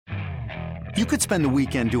You could spend the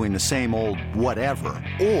weekend doing the same old whatever,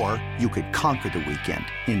 or you could conquer the weekend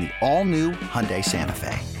in the all-new Hyundai Santa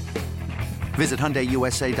Fe. Visit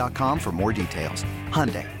HyundaiUSA.com for more details.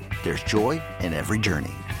 Hyundai, there's joy in every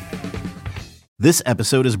journey. This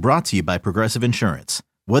episode is brought to you by Progressive Insurance.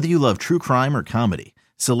 Whether you love true crime or comedy,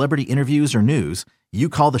 celebrity interviews or news, you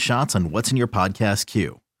call the shots on what's in your podcast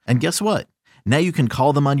queue. And guess what? Now you can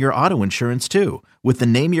call them on your auto insurance too with the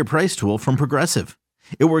Name Your Price tool from Progressive.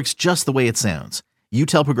 It works just the way it sounds. You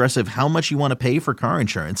tell Progressive how much you want to pay for car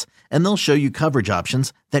insurance, and they'll show you coverage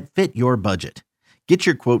options that fit your budget. Get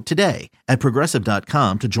your quote today at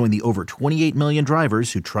Progressive.com to join the over 28 million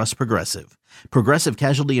drivers who trust Progressive. Progressive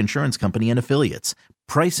Casualty Insurance Company and Affiliates.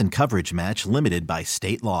 Price and coverage match limited by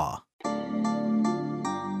state law.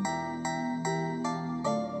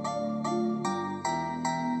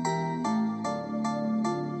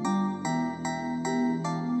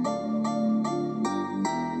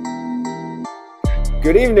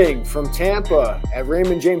 Good evening from Tampa at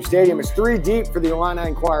Raymond James Stadium. It's 3 Deep for the Illini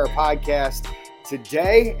Inquirer podcast.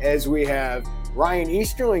 Today, as we have Ryan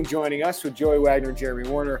Easterling joining us with Joey Wagner and Jeremy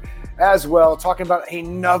Warner as well, talking about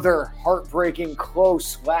another heartbreaking,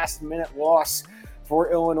 close, last-minute loss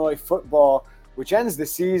for Illinois football, which ends the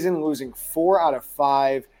season losing 4 out of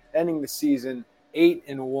 5, ending the season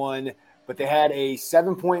 8-1. But they had a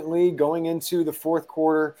 7-point lead going into the fourth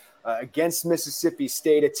quarter against Mississippi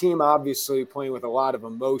State, a team obviously playing with a lot of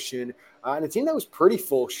emotion, and a team that was pretty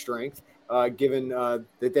full strength, given that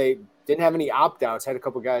they didn't have any opt-outs, had a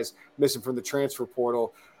couple guys missing from the transfer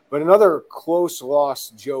portal. But another close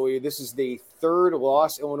loss, Joey. This is the third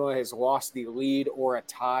loss Illinois has lost the lead or a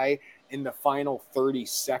tie in the final 30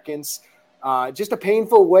 seconds. Just a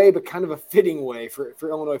painful way, but kind of a fitting way for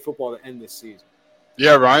Illinois football to end this season.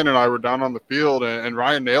 Yeah, Ryan and I were down on the field, and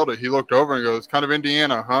Ryan nailed it. He looked over and goes, kind of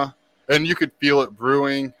Indiana, huh? And you could feel it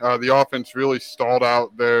brewing. The offense really stalled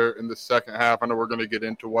out there in the second half. I know we're going to get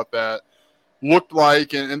into what that looked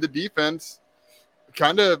like. And the defense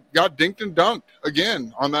kind of got dinked and dunked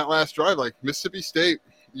again on that last drive. Like Mississippi State,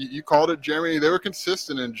 you called it, Jeremy. They were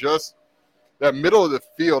consistent in just that middle of the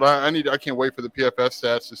field. I can't wait for the PFF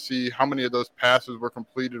stats to see how many of those passes were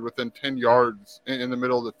completed within 10 yards in the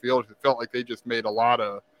middle of the field. It felt like they just made a lot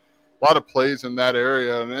of plays in that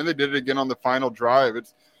area, and then they did it again on the final drive.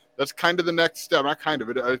 That's kind of the next step. Not kind of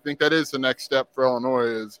it. I think that is the next step for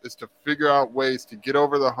Illinois is to figure out ways to get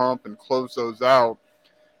over the hump and close those out,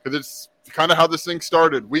 because it's kind of how this thing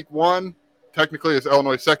started. Week 1, technically it's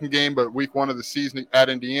Illinois' second game, but week 1 of the season at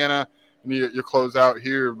Indiana, and you close out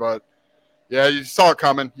here, but yeah, you saw it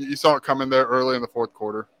coming. You saw it coming there early in the fourth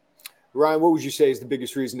quarter. Ryan, what would you say is the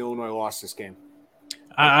biggest reason Illinois lost this game?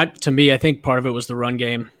 To me, I think part of it was the run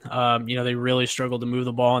game. They really struggled to move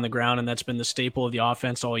the ball on the ground, and that's been the staple of the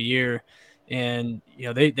offense all year. And,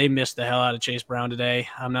 they missed the hell out of Chase Brown today.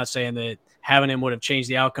 I'm not saying that having him would have changed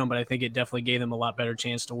the outcome, but I think it definitely gave them a lot better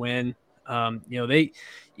chance to win. They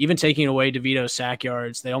even taking away DeVito's sack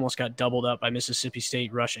yards, they almost got doubled up by Mississippi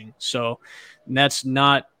State rushing. So that's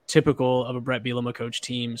not typical of a Brett Bielema coach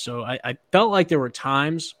team. So I felt like there were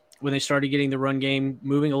times when they started getting the run game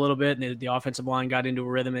moving a little bit and the offensive line got into a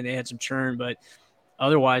rhythm and they had some churn, but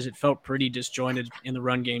otherwise it felt pretty disjointed in the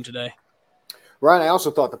run game today. Ryan, I also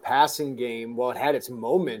thought the passing game, well, it had its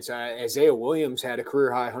moments. Isaiah Williams had a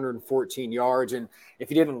career-high 114 yards, and if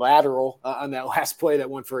he didn't lateral on that last play that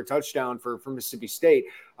went for a touchdown for Mississippi State,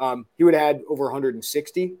 he would have had over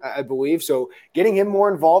 160, I believe. So getting him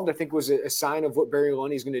more involved, I think, was a sign of what Barry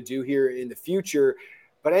Lundy's going to do here in the future.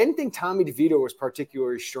 But I didn't think Tommy DeVito was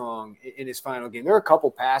particularly strong in his final game. There were a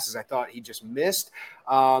couple passes I thought he just missed.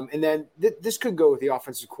 And then this could go with the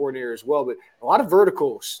offensive coordinator as well, but a lot of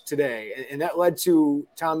verticals today. And that led to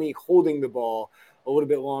Tommy holding the ball a little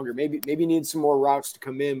bit longer. Maybe needed some more routes to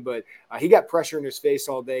come in, but he got pressure in his face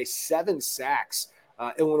all day. 7 sacks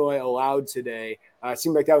Illinois allowed today. It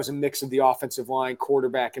seemed like that was a mix of the offensive line,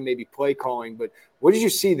 quarterback, and maybe play calling. But what did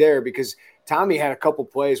you see there? Because Tommy had a couple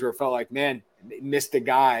plays where it felt like, man, missed a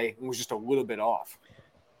guy and was just a little bit off.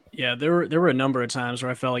 Yeah, there were a number of times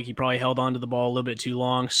where I felt like he probably held on to the ball a little bit too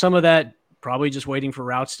long. Some of that probably just waiting for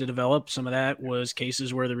routes to develop. Some of that was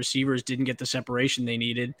cases where the receivers didn't get the separation they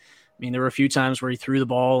needed. I mean, there were a few times where he threw the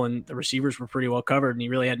ball and the receivers were pretty well covered and he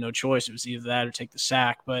really had no choice. It was either that or take the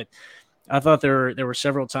sack. But I thought there were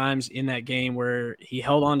several times in that game where he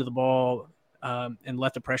held on to the ball and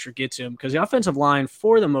let the pressure get to him, because the offensive line,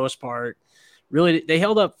 for the most part, really, they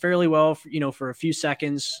held up fairly well, for a few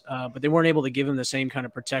seconds, but they weren't able to give him the same kind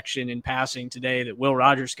of protection in passing today that Will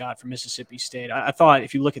Rogers got from Mississippi State. I thought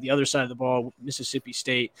if you look at the other side of the ball, Mississippi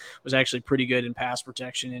State was actually pretty good in pass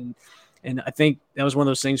protection, and I think that was one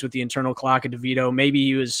of those things with the internal clock of DeVito. Maybe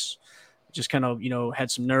he was just kind of,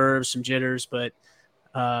 had some nerves, some jitters, but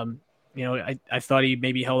I thought he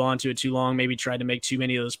maybe held on to it too long, maybe tried to make too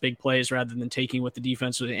many of those big plays rather than taking what the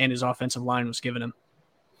defense and his offensive line was giving him.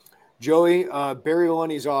 Joey, Barry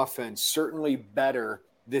Lunny's offense certainly better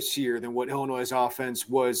this year than what Illinois' offense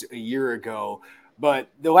was a year ago, but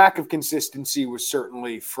the lack of consistency was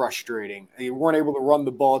certainly frustrating. They weren't able to run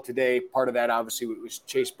the ball today. Part of that, obviously, was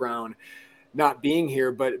Chase Brown not being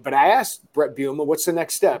here. But I asked Brett Bielema, what's the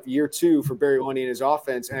next step, year 2 for Barry Lunny and his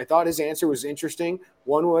offense? And I thought his answer was interesting.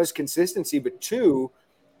 One was consistency, but 2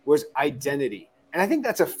 was identity. And I think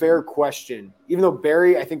that's a fair question. Even though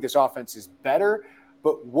Barry, I think this offense is better,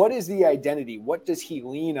 but what is the identity? What does he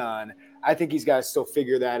lean on? I think he's got to still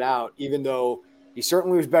figure that out, even though he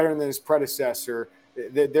certainly was better than his predecessor.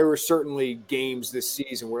 There were certainly games this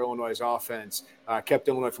season where Illinois' offense kept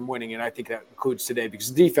Illinois from winning, and I think that includes today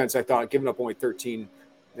because the defense, I thought, giving up only 13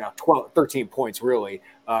 points really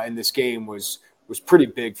in this game was pretty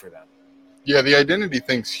big for them. Yeah, the identity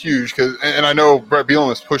thing's huge and I know Brett Bielema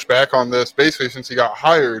has pushed back on this basically since he got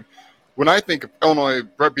hired. When I think of Illinois,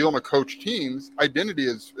 Brett Bielema coach teams, identity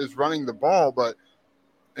is running the ball, but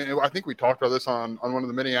and I think we talked about this on one of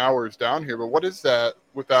the many hours down here, but what is that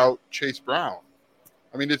without Chase Brown?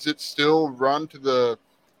 I mean, is it still run to the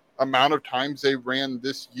amount of times they ran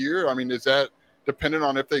this year? I mean, is that dependent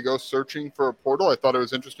on if they go searching for a portal? I thought it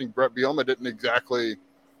was interesting Brett Bielema didn't exactly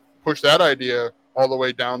push that idea all the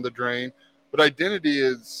way down the drain. But identity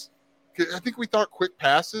is – I think we thought quick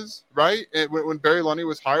passes, right? And when Barry Lunny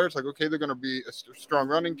was hired, it's like, okay, they're going to be a strong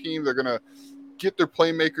running team. They're going to get their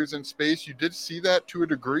playmakers in space. You did see that to a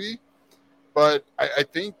degree. But I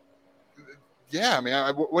think – yeah, I mean,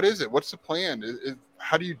 what is it? What's the plan?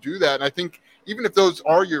 How do you do that? And I think even if those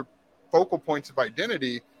are your focal points of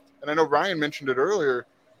identity, and I know Ryan mentioned it earlier,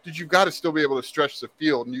 you've got to still be able to stretch the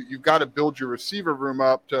field, and you've got to build your receiver room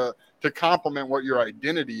up to complement what your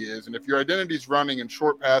identity is. And if your identity is running in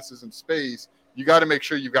short passes and space, you got to make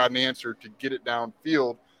sure you've got an answer to get it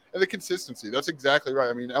downfield. And the consistency, that's exactly right.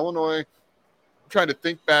 I mean, Illinois, I'm trying to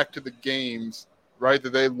think back to the games, right,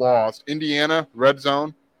 that they lost. Indiana, red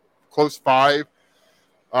zone, close 5.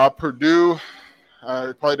 Purdue,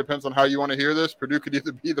 it probably depends on how you want to hear this. Purdue could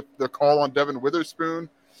either be the call on Devin Witherspoon.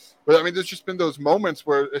 But, I mean, there's just been those moments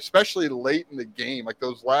where, especially late in the game, like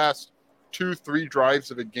those last 2-3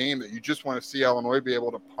 drives of a game that you just want to see Illinois be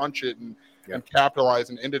able to punch it and capitalize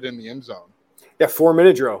and end it in the end zone. Yeah,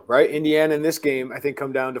 4-minute drill, right? Indiana in this game, I think,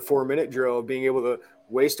 come down to 4-minute drill, being able to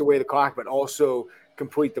waste away the clock, but also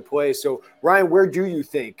complete the play. So, Ryan, where do you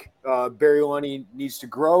think Barry Lunny needs to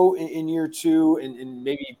grow in year 2 and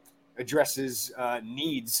maybe addresses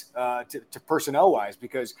needs to personnel-wise?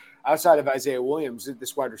 Because outside of Isaiah Williams,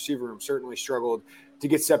 this wide receiver room certainly struggled to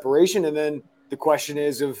get separation. And then the question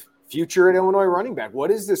is of future at Illinois running back. What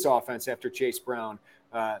is this offense after Chase Brown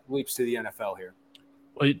leaps to the NFL here?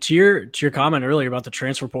 Well, to your comment earlier about the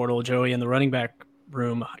transfer portal, Joey, and the running back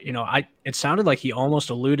room, it sounded like he almost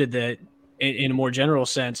alluded that in a more general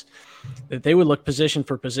sense that they would look position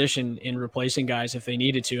for position in replacing guys if they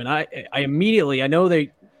needed to. And I immediately, I know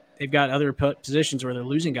they've got other positions where they're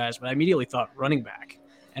losing guys, but I immediately thought running back.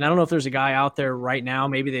 And I don't know if there's a guy out there right now.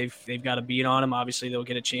 Maybe they've got a beat on him. Obviously, they'll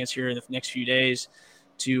get a chance here in the next few days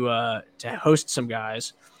to host some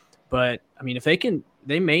guys. But I mean, if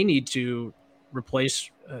they may need to replace.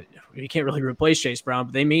 You can't really replace Chase Brown,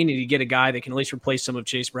 but they may need to get a guy that can at least replace some of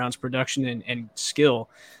Chase Brown's production and skill.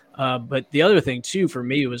 But the other thing too for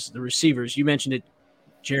me was the receivers. You mentioned it,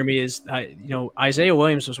 Jeremy. Is Isaiah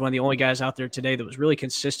Williams was one of the only guys out there today that was really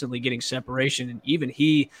consistently getting separation, and even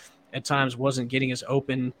he at times wasn't getting as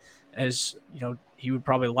open as he would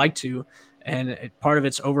probably like to. And part of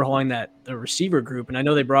it's overhauling the receiver group. And I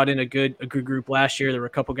know they brought in a good group last year. There were a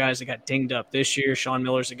couple guys that got dinged up this year. Sean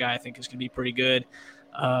Miller's a guy I think is going to be pretty good.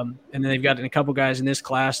 And then they've got a couple guys in this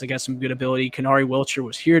class that got some good ability. Kanari Wilcher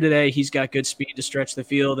was here today. He's got good speed to stretch the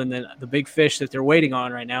field. And then the big fish that they're waiting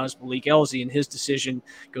on right now is Malik Elzy, and his decision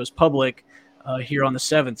goes public here on the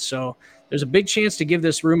 7th. So there's a big chance to give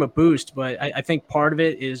this room a boost. But I think part of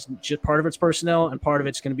it is just part of it's personnel, and part of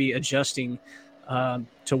it's going to be adjusting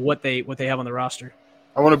to what they have on the roster.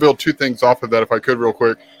 I want to build 2 things off of that if I could real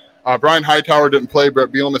quick. Brian Hightower didn't play.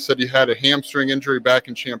 Brett Bielema said he had a hamstring injury back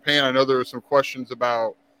in Champaign. I know there were some questions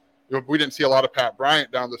about we didn't see a lot of Pat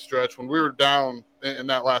Bryant down the stretch. When we were down in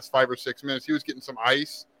that last 5 or 6 minutes, he was getting some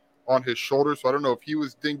ice on his shoulder, so I don't know if he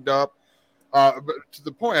was dinged up. But to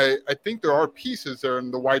the point, I think there are pieces there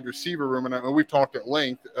in the wide receiver room, and we've talked at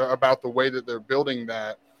length about the way that they're building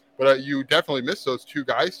that. But you definitely missed those 2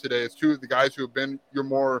 guys today as 2 of the guys who have been your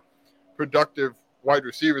more productive wide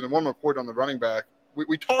receiver. And one more point on the running back.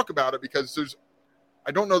 We talk about it because there's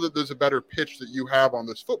I don't know that there's a better pitch that you have on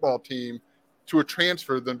this football team to a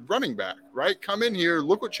transfer than running back, right? Come in here,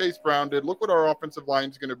 look what Chase Brown did, look what our offensive line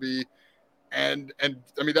is going to be. And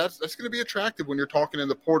I mean, that's going to be attractive when you're talking in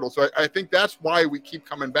the portal. So I think that's why we keep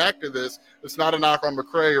coming back to this. It's not a knock on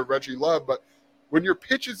McCray or Reggie Love, but when your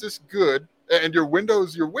pitch is this good and your window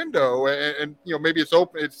is your window and maybe it's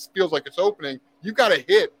open, it feels like it's opening, you got to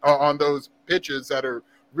hit on those pitches that are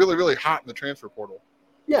really, really hot in the transfer portal.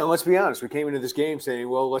 Yeah, and let's be honest. We came into this game saying,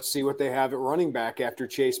 well, let's see what they have at running back after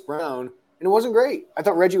Chase Brown. And it wasn't great. I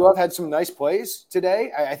thought Reggie Love had some nice plays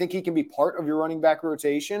today. I think he can be part of your running back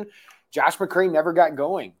rotation. Josh McCray never got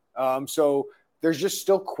going. So there's just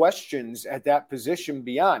still questions at that position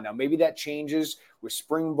beyond. Now, maybe that changes with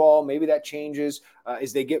spring ball. Maybe that changes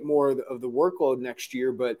as they get more of the workload next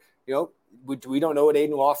year. But, we don't know what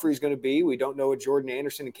Aiden Lawfrey is going to be. We don't know what Jordan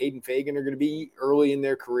Anderson and Caden Fagan are going to be early in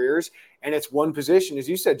their careers. And it's one position, as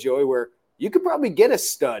you said, Joey, where you could probably get a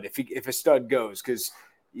stud if a stud goes, because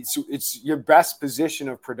it's your best position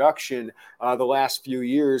of production the last few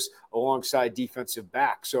years alongside defensive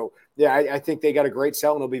back. So, yeah, I think they got a great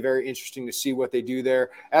sell, and it'll be very interesting to see what they do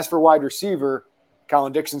there. As for wide receiver,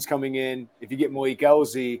 Colin Dixon's coming in. If you get Malik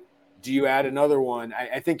Elzy, do you add another one?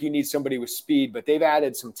 I think you need somebody with speed, but they've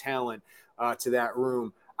added some talent to that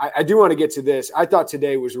room. I do want to get to this. I thought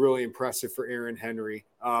today was really impressive for Aaron Henry.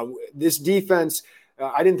 This defense,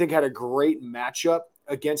 I didn't think had a great matchup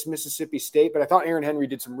against Mississippi State, but I thought Aaron Henry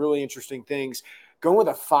did some really interesting things. Going with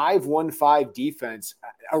a 5-1-5 defense,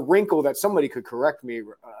 a wrinkle that somebody could correct me,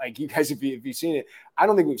 like you guys, if you've seen it, I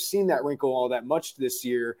don't think we've seen that wrinkle all that much this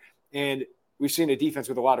year. And we've seen a defense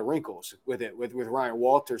with a lot of wrinkles with Ryan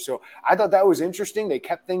Walters. So I thought that was interesting. They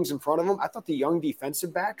kept things in front of them. I thought the young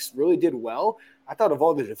defensive backs really did well. I thought of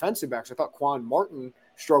all the defensive backs, I thought Quan Martin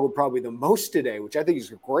struggled probably the most today, which I think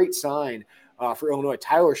is a great sign for Illinois.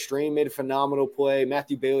 Tyler Strain made a phenomenal play.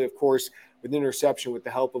 Matthew Bailey, of course, with an interception with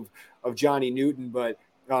the help of Johnny Newton. But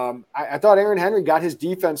I thought Aaron Henry got his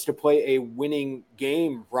defense to play a winning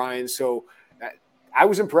game, Ryan. So I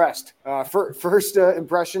was impressed. First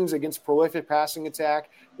impressions against prolific passing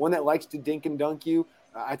attack, one that likes to dink and dunk you.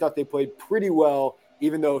 I thought they played pretty well,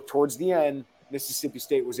 even though towards the end, Mississippi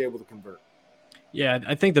State was able to convert. Yeah,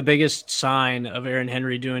 I think the biggest sign of Aaron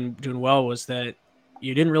Henry doing well was that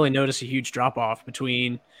you didn't really notice a huge drop-off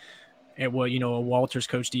between a Walters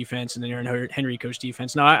coach defense and an Aaron Henry coach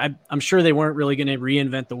defense. Now, I'm sure they weren't really going to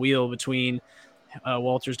reinvent the wheel between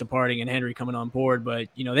Walters departing and Henry coming on board, but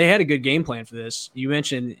they had a good game plan for this. You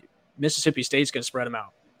mentioned Mississippi State's going to spread them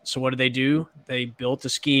out. So what did they do? They built a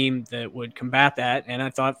scheme that would combat that, and I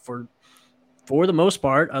thought for the most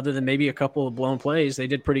part, other than maybe a couple of blown plays, they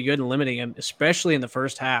did pretty good in limiting him, especially in the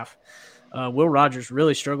first half. Will Rogers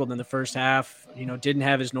really struggled in the first half, didn't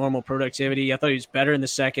have his normal productivity. I thought he was better in the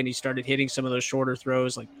second. He started hitting some of those shorter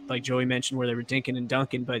throws like Joey mentioned where they were dinking and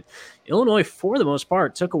dunking. But Illinois, for the most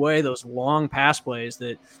part, took away those long pass plays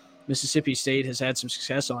that Mississippi State has had some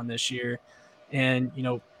success on this year. And,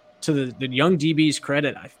 to the young DB's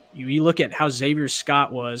credit, you look at how Xavier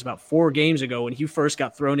Scott was about 4 games ago when he first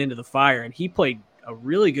got thrown into the fire, and he played a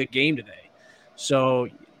really good game today. So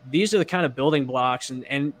these are the kind of building blocks,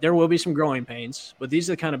 and there will be some growing pains, but these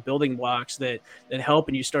are the kind of building blocks that help,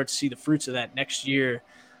 and you start to see the fruits of that next year,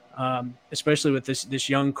 especially with this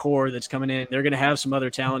young core that's coming in. They're going to have some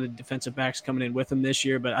other talented defensive backs coming in with them this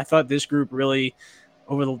year, but I thought this group really,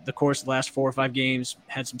 over the course of the last 4 or 5 games,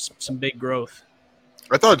 had some big growth.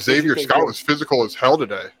 I thought Xavier Scott was physical as hell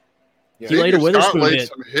today. Yeah. He laid a Witherspoon hit.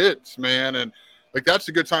 Some hits, man, and that's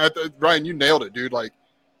a good sign. Ryan, you nailed it, dude.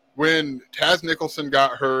 When Taz Nicholson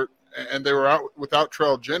got hurt and they were out without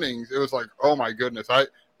Trell Jennings, it was like, oh my goodness,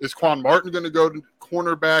 is Quan Martin going to go to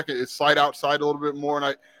cornerback? Is slide outside a little bit more?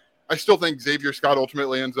 And I still think Xavier Scott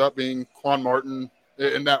ultimately ends up being Quan Martin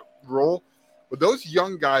in that role. But those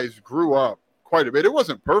young guys grew up quite a bit. It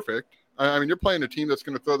wasn't perfect. I mean, you're playing a team that's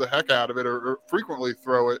going to throw the heck out of it or frequently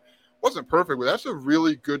throw it. Wasn't perfect, but that's a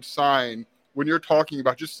really good sign when you're talking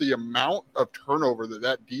about just the amount of turnover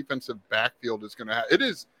that defensive backfield is going to have. It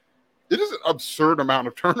is an absurd amount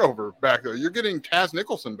of turnover back there. You're getting Taz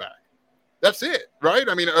Nicholson back. That's it, right?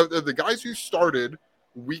 I mean, the guys who started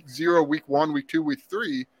week 0, week 1, week 2, week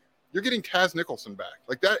 3, you're getting Taz Nicholson back.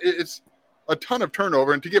 Like that, it's a ton of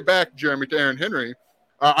turnover. And to get back, Jeremy, to Aaron Henry,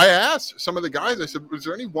 I asked some of the guys, I said, was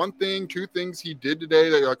there any 1 thing, 2 things he did today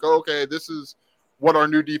that you're like, oh, okay, this is what our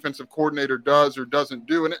new defensive coordinator does or doesn't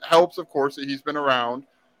do? And it helps, of course, that he's been around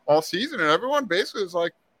all season. And everyone basically is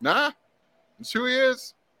like, nah, that's who he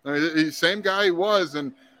is. I mean, he's the same guy he was.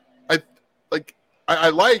 And I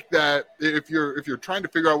like that if you're trying to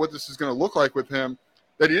figure out what this is going to look like with him,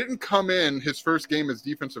 that he didn't come in his first game as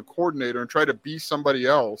defensive coordinator and try to be somebody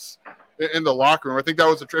else in the locker room. I think that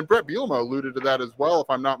was a trend. Brett Bielema alluded to that as well, if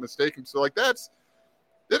I'm not mistaken. So, like, that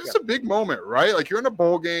is a big moment, right? Like, you're in a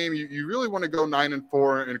bowl game. You really want to go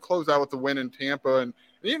 9-4 and close out with the win in Tampa. And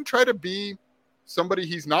he didn't try to be somebody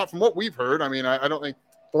he's not, from what we've heard. I mean, I don't think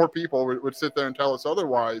 4 people would sit there and tell us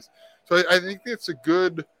otherwise. So I think it's a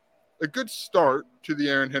good start to the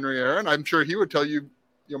Aaron Henry era. And I'm sure he would tell you,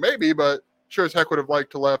 maybe, but sure as heck would have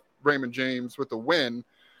liked to left Raymond James with the win.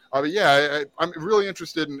 But yeah, I'm really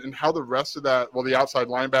interested in how the rest of that, the outside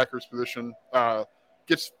linebackers position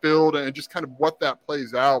gets filled and just kind of what that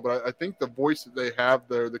plays out. But I think the voice that they have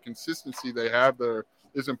there, the consistency they have there,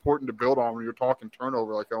 is important to build on when you're talking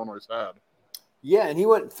turnover like Illinois had. Yeah, and he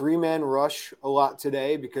went 3-man rush a lot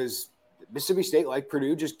today because Mississippi State, like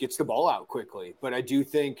Purdue, just gets the ball out quickly. But I do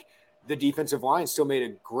think the defensive line still made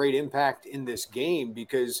a great impact in this game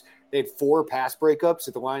because they had 4 pass breakups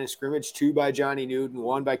at the line of scrimmage, 2 by Johnny Newton,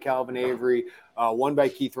 1 by Calvin Avery, 1 by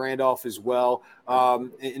Keith Randolph as well.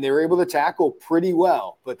 And they were able to tackle pretty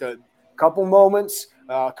well. But the couple moments,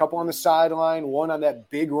 a couple on the sideline, 1 on that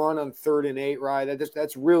big run on 3rd and 8, right?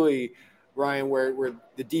 That's really, Ryan, where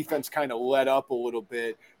the defense kind of let up a little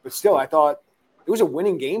bit. But still, I thought it was a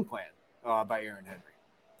winning game plan by Aaron Henry.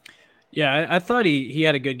 Yeah, I thought he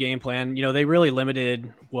had a good game plan. They really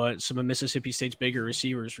limited what some of Mississippi State's bigger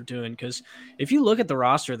receivers were doing because if you look at the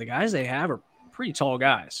roster, the guys they have are pretty tall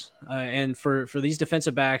guys. And for these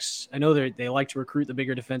defensive backs, I know they like to recruit the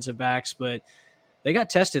bigger defensive backs, but they got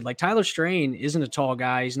tested. Like Tyler Strain isn't a tall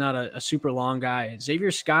guy. He's not a super long guy.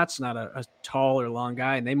 Xavier Scott's not a tall or long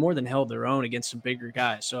guy, and they more than held their own against some bigger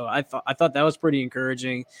guys. So I thought that was pretty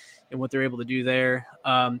encouraging in what they're able to do there.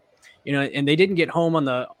 And they didn't get home on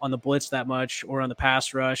the blitz that much or on the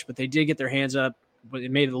pass rush, but they did get their hands up, but it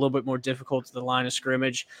made it a little bit more difficult to the line of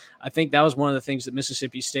scrimmage. I think that was one of the things that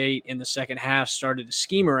Mississippi State in the second half started to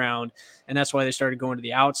scheme around, and that's why they started going to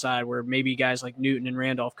the outside where maybe guys like Newton and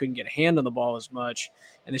Randolph couldn't get a hand on the ball as much,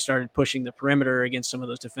 and they started pushing the perimeter against some of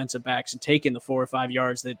those defensive backs and taking the 4 or 5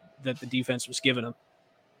 yards that the defense was giving them.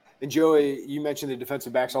 And Joey, you mentioned the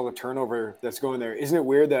defensive backs, all the turnover that's going there. Isn't it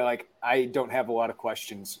weird that I don't have a lot of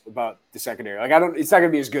questions about the secondary? It's not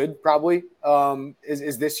going to be as good probably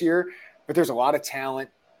as this year, but there's a lot of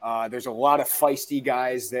talent. There's a lot of feisty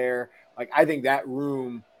guys there. I think that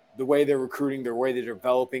room, the way they're recruiting, the way they're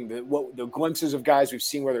developing, the glimpses of guys we've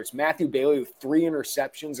seen, whether it's Matthew Bailey with 3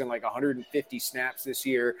 interceptions and 150 snaps this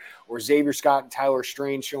year, or Xavier Scott and Tyler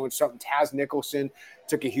Strain showing something. Taz Nicholson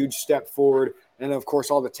took a huge step forward. And, of course,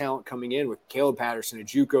 all the talent coming in with Caleb Patterson, a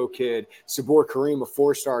JUCO kid, Sabor Kareem, a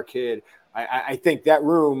 4-star kid. I think that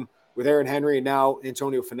room with Aaron Henry and now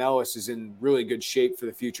Antonio Finellis is in really good shape for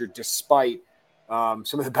the future, despite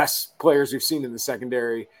some of the best players we've seen in the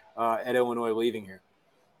secondary at Illinois leaving here.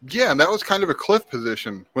 Yeah, and that was kind of a cliff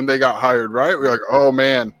position when they got hired, right? We're like, oh,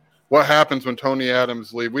 man, what happens when Tony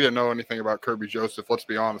Adams leaves? We didn't know anything about Kirby Joseph, let's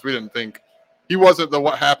be honest. We didn't think – he wasn't the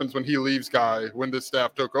what happens when he leaves guy when this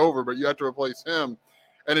staff took over, but you had to replace him.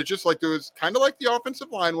 And it's just there was kind of like the offensive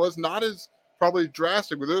line was, not as probably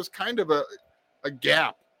drastic, but there was kind of a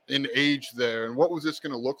gap in age there. And what was this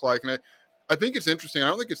going to look like? And I think it's interesting. I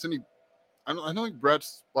don't think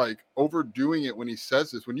Brett's overdoing it when he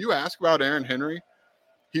says this. When you ask about Aaron Henry,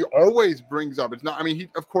 he always brings up,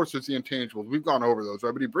 of course it's the intangibles. We've gone over those,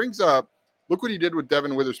 right? But he brings up, look what he did with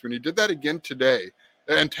Devin Witherspoon. He did that again today.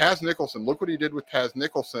 And Taz Nicholson, look what he did with Taz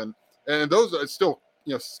Nicholson. And those are still,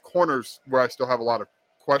 corners where I still have a lot of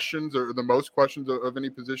questions, or the most questions of any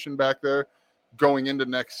position back there going into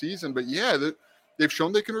next season. But yeah, they've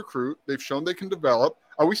shown they can recruit. They've shown they can develop.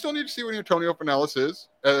 We still need to see what Antonio Finellis is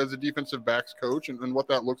as a defensive backs coach and what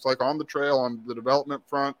that looks like on the trail, on the development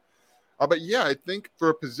front. But yeah, I think for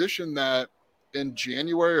a position that in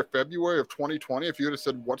January or February of 2020, if you would have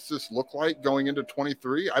said, what's this look like going into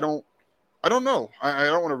 23? I don't know. I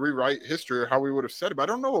don't want to rewrite history or how we would have said it, but I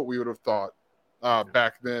don't know what we would have thought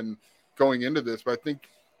back then going into this. But I think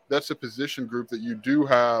that's a position group that you do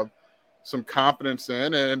have some confidence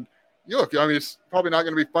in. And look, it's probably not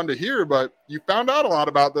going to be fun to hear, but you found out a lot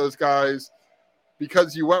about those guys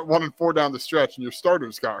because you went 1-4 down the stretch and your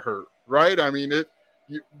starters got hurt, right?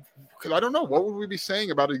 Because I don't know, what would we be saying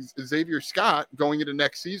about Xavier Scott going into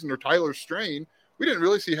next season, or Tyler Strain? We didn't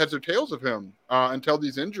really see heads or tails of him until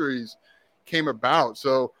these injuries came about.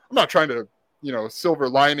 So I'm not trying to, silver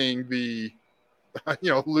lining the,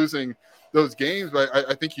 losing those games, but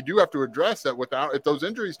I think you do have to address that if those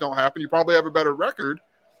injuries don't happen, you probably have a better record,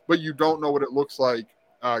 but you don't know what it looks like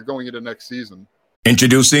going into next season.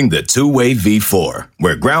 Introducing the Two-Way V4,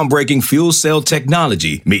 where groundbreaking fuel cell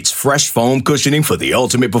technology meets fresh foam cushioning for the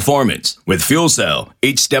ultimate performance. With Fuel Cell,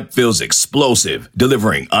 each step feels explosive,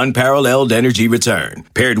 delivering unparalleled energy return.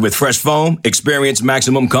 Paired with fresh foam, experience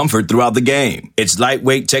maximum comfort throughout the game. Its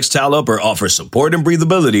lightweight textile upper offers support and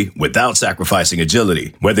breathability without sacrificing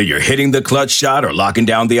agility. Whether you're hitting the clutch shot or locking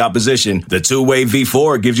down the opposition, the Two-Way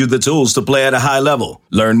V4 gives you the tools to play at a high level.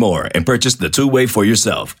 Learn more and purchase the Two-Way for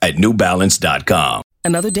yourself at newbalance.com.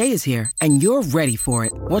 Another day is here, and you're ready for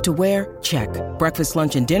it. What to wear? Check. Breakfast,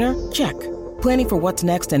 lunch, and dinner? Check. Planning for what's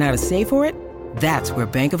next and how to save for it? That's where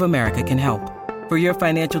Bank of America can help. For your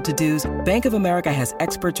financial to-dos, Bank of America has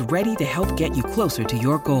experts ready to help get you closer to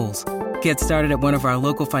your goals. Get started at one of our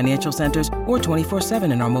local financial centers or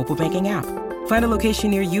 24/7 in our mobile banking app. Find a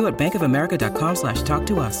location near you at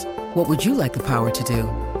bankofamerica.com/talktous. What would you like the power to do?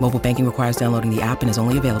 Mobile banking requires downloading the app and is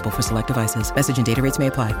only available for select devices. Message and data rates may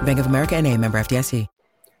apply. Bank of America NA, member FDIC.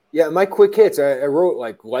 Yeah, my quick hits, I wrote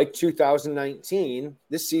like 2019,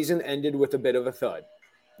 this season ended with a bit of a thud.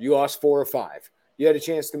 You lost 4 or 5. You had a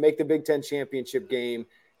chance to make the Big Ten championship game,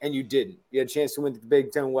 and you didn't. You had a chance to win the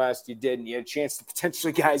Big Ten West, you didn't. You had a chance to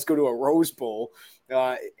potentially, guys, go to a Rose Bowl,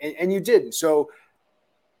 and you didn't. So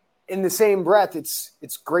in the same breath,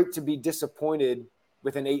 it's great to be disappointed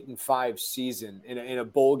with an 8-5 season in a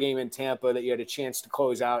bowl game in Tampa that you had a chance to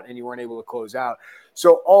close out and you weren't able to close out.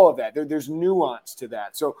 So all of that, there's nuance to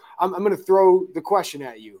that. So I'm going to throw the question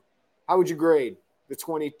at you. How would you grade the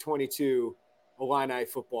 2022 Illini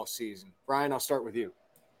football season? Brian, I'll start with you.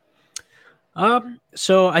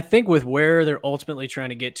 So I think with where they're ultimately trying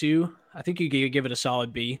to get to, I think you could give it a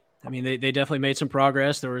solid B. I mean, they definitely made some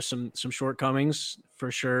progress. There were some shortcomings for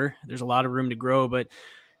sure. There's a lot of room to grow, but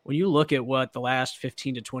when you look at what the last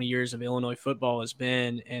 15 to 20 years of Illinois football has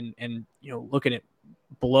been and looking at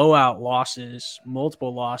blowout losses,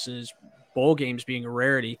 multiple losses, bowl games being a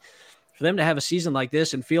rarity, for them to have a season like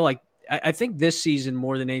this and feel like I think this season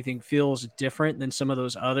more than anything feels different than some of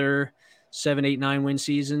those other 7, 8, 9 win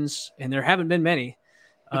seasons. And there haven't been many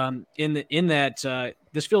in that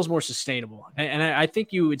this feels more sustainable. And I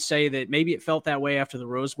think you would say that maybe it felt that way after the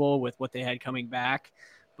Rose Bowl with what they had coming back,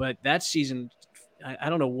 but that season, I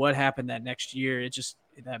don't know what happened that next year. It just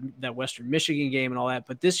that Western Michigan game and all that.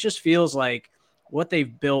 But this just feels like what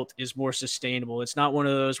they've built is more sustainable. It's not one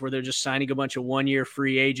of those where they're just signing a bunch of 1-year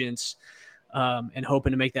free agents and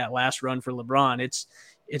hoping to make that last run for LeBron. It's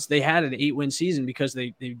they had an 8-win season because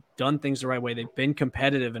they've done things the right way. They've been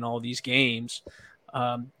competitive in all these games.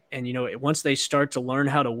 And once they start to learn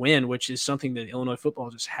how to win, which is something that Illinois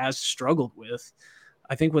football just has struggled with,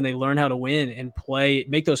 I think when they learn how to win and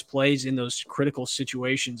make those plays in those critical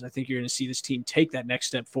situations, I think you're going to see this team take that next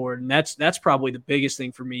step forward. And that's probably the biggest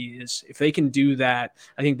thing for me is if they can do that,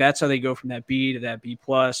 I think that's how they go from that B to that B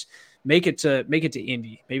plus, make it to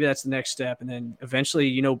Indy. Maybe that's the next step. And then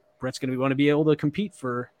eventually, Brett's going to want to be able to compete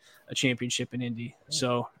for a championship in Indy.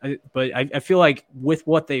 So, I feel like with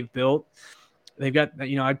what they've built, they've got,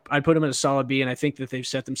 I'd put them at a solid B. And I think that they've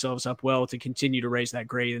set themselves up well to continue to raise that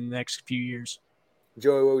grade in the next few years.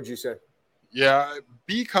 Joey, what would you say? Yeah,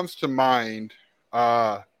 B comes to mind.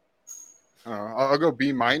 I don't know, I'll go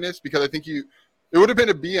B minus because I think it would have been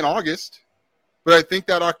a B in August, but I think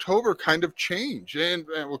that October kind of changed. And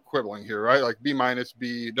we're quibbling here, right? Like B minus,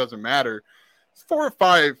 B, it doesn't matter. It's 4 or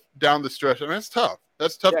 5 down the stretch. I mean, that's tough.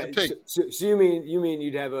 That's tough to take. So you mean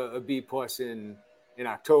you'd have a B plus in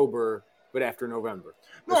October, but after November?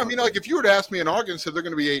 No, I mean, like if you were to ask me in August and said they're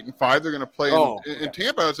going to be 8-5, they're going to play in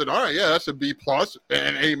Tampa, I said, all right, yeah, that's a B plus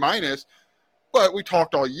and A minus. But we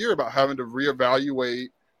talked all year about having to reevaluate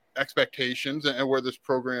expectations and where this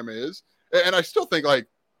program is. And I still think, like,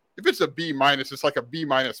 if it's a B minus, it's like a B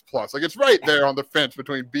minus plus. Like, it's right there on the fence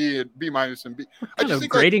between B and B minus and B. What kind of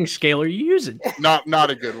grading scale are you using?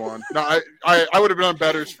 Not a good one. No, I would have done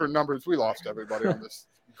better for numbers. We lost everybody on this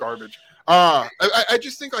garbage. I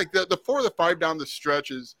just think like the 4 or the 5 down the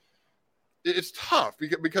stretch it's tough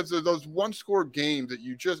because of those 1-score games that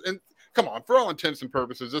you just, and come on, for all intents and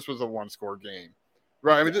purposes, this was a 1-score game,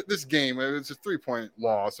 right? I mean, this game, it's a 3-point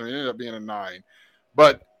loss. I mean, it ended up being a 9,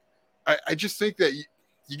 but I just think that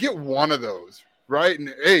you get one of those, right?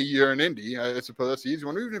 And you're in Indy. I suppose that's the easy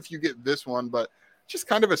one, even if you get this one, but just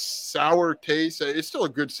kind of a sour taste. It's still a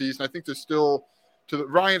good season. I think there's still, to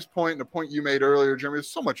Ryan's point and the point you made earlier, Jeremy, there's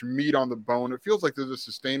so much meat on the bone. It feels like there's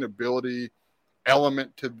a sustainability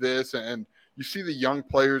element to this, and you see the young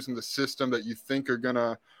players in the system that you think are going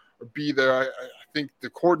to be there. I think the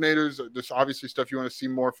coordinators, there's obviously stuff you want to see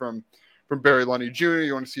more from Barry Lundy Jr.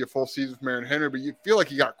 You want to see a full season from Aaron Henry, but you feel like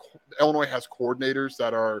Illinois has coordinators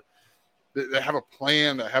that have a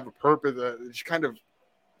plan, that have a purpose, that just kind of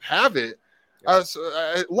have it.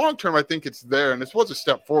 Long term, I think it's there, and this was a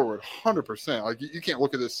step forward, 100%. Like you can't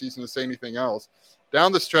look at this season and say anything else.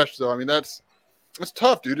 Down the stretch, though, I mean that's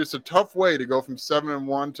tough, dude. It's a tough way to go from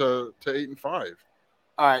 7-1 to 8-5.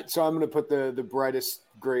 All right, so I'm going to put the brightest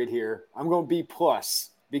grade here. I'm going B+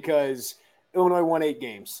 because Illinois won 8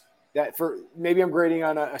 games. Maybe I'm grading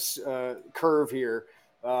on a curve here.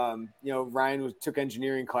 Ryan took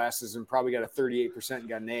engineering classes and probably got a 38% and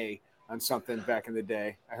got an A on something back in the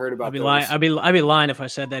day. I heard about I'd be lying if I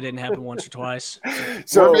said that didn't happen once or twice.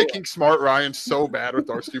 So we're making smart Ryan so bad with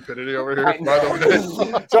our stupidity over here, by the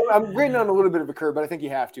way. So I'm grading on a little bit of a curve, but I think you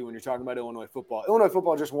have to when you're talking about Illinois football. Illinois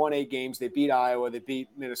football just won 8 games. They beat Iowa. They beat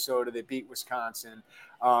Minnesota. They beat Wisconsin.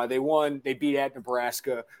 They beat at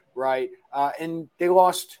Nebraska, right? And they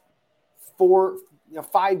lost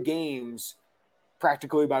 5 games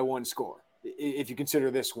practically by 1 score. If you consider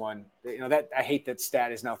this one, that I hate that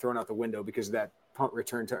stat is now thrown out the window because of that punt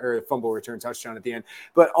return or fumble return touchdown at the end.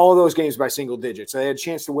 But all those games by single digits. So they had a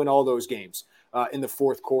chance to win all those games in the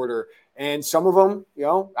fourth quarter. And some of them,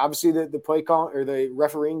 obviously the play call or the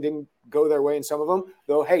refereeing didn't go their way in some of them.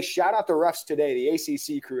 Though, hey, shout out the refs today. The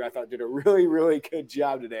ACC crew, I thought, did a really, really good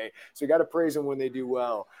job today. So you got to praise them when they do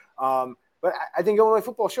well. But I think Illinois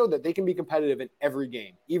football showed that they can be competitive in every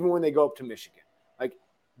game, even when they go up to Michigan.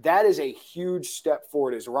 That is a huge step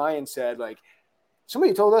forward. As Ryan said,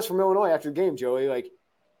 somebody told us from Illinois after the game, Joey,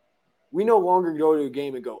 we no longer go to a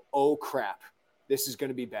game and go, oh, crap, this is going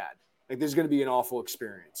to be bad. This is going to be an awful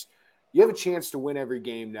experience. You have a chance to win every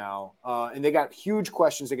game now. And they got huge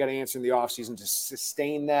questions they got to answer in the offseason to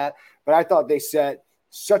sustain that. But I thought they set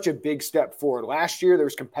such a big step forward. Last year, there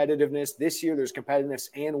was competitiveness. This year, there's competitiveness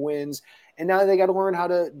and wins. And now they got to learn how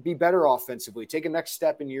to be better offensively, take a next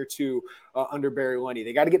step in year 2 under Barry Lundy.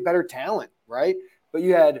 They got to get better talent, right? But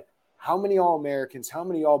you had how many All-Americans, how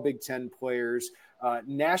many All-Big Ten players,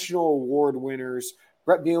 national award winners.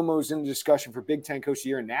 Brett Bielema was in the discussion for Big Ten Coach of the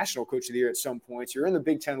Year and National Coach of the Year at some points. You're in the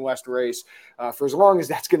Big Ten West race. For as long as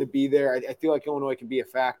that's going to be there, I feel like Illinois can be a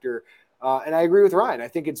factor. And I agree with Ryan. I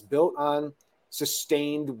think it's built on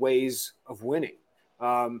sustained ways of winning.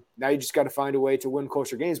 Now you just got to find a way to win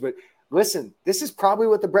closer games. But listen, this is probably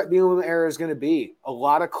what the Brett Bielema era is going to be. A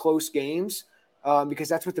lot of close games because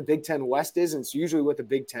that's what the Big Ten West is, and it's usually what the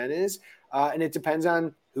Big Ten is. And it depends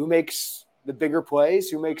on who makes the bigger plays,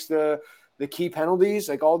 who makes the key penalties,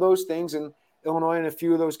 all those things. And Illinois in a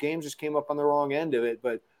few of those games just came up on the wrong end of it.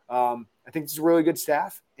 But I think it's a really good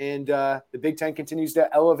staff. And the Big Ten continues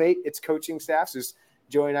to elevate its coaching staffs, as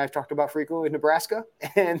Joey and I have talked about frequently with Nebraska,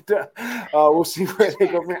 and we'll see where they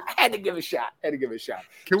go from here. I had to give a shot. I'm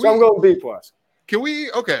going B+. Can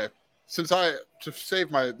we? Okay, since to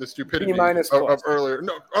save the stupidity of earlier.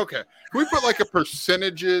 No, okay. Can we put a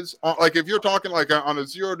percentages on, if you're talking on a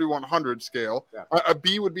 0 to 100 scale? Yeah. A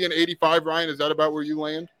B would be an 85. Ryan, is that about where you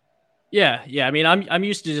land? Yeah. I mean, I'm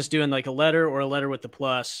used to just doing a letter or a letter with the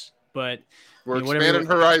plus, but. We're expanding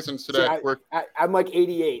horizons today. So I'm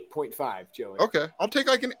 88.5, Joey. Okay. I'll take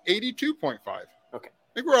an 82.5. Okay.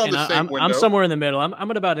 I think we're on the same window. I'm somewhere in the middle.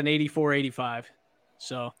 I'm at about an 84, 85.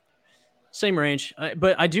 So same range.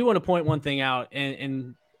 But I do want to point one thing out.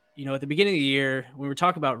 And at the beginning of the year, when we were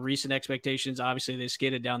talking about recent expectations, obviously they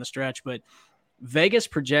skated down the stretch, but Vegas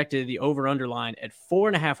projected the over-under line at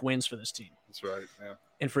 4.5 wins for this team. That's right, yeah.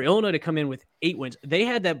 And for Illinois to come in with 8 wins, they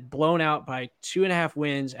had that blown out by 2.5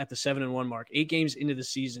 wins at the 7-1 mark, 8 games into the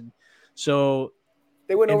season. So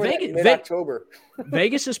they went over in mid-October.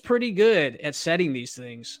 Vegas is pretty good at setting these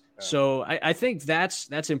things. Yeah. So I think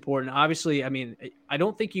that's important. Obviously, I mean, I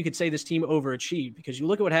don't think you could say this team overachieved because you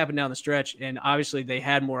look at what happened down the stretch, and obviously they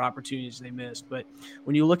had more opportunities they missed. But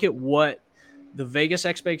when you look at what the Vegas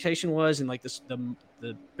expectation was and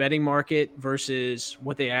the betting market versus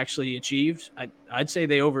what they actually achieved, I'd say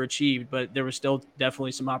they overachieved, but there was still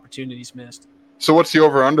definitely some opportunities missed. So what's the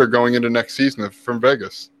over-under going into next season from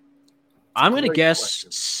Vegas? I'm going to guess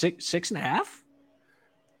 6.5.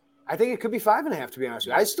 I think it could be 5.5, to be honest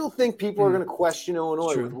with you. I still think people are going to question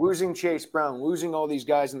Illinois with losing Chase Brown, losing all these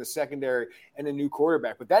guys in the secondary, and a new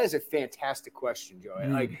quarterback. But that is a fantastic question,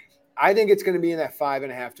 Joey. I think it's going to be in that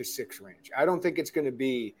 5.5 to 6 range. I don't think it's going to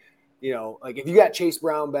be, if you got Chase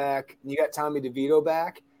Brown back and you got Tommy DeVito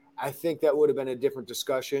back, I think that would have been a different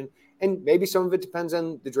discussion. And maybe some of it depends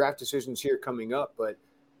on the draft decisions here coming up. But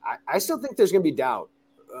I still think there's going to be doubt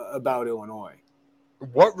about Illinois.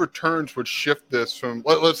 What returns would shift this from,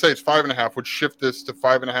 let's say it's 5.5, would shift this to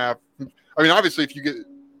 5.5? I mean, obviously, if you get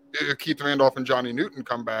Keith Randolph and Johnny Newton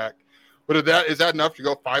come back, but is that enough to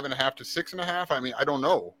go 5.5 to 6.5? I mean, I don't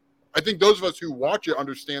know. I think those of us who watch it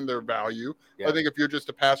understand their value. Yeah. I think if you're just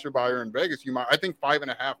a passerby in Vegas, I think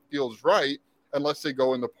 5.5 feels right. unless they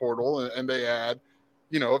go in the portal and they add,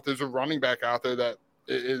 if there's a running back out there that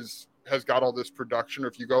has got all this production, or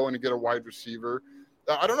if you go in and get a wide receiver,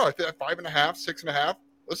 I don't know. I think 5.5, 6.5.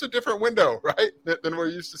 That's a different window, right? Than we're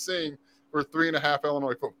used to seeing for 3.5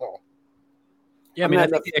 Illinois football. Yeah, I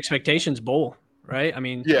think the expectations bowl, right?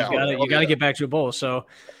 You got to get back to a bowl. So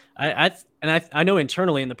I know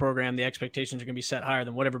internally in the program the expectations are going to be set higher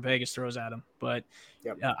than whatever Vegas throws at them. But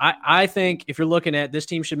I think if you're looking at this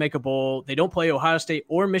team should make a bowl, they don't play Ohio State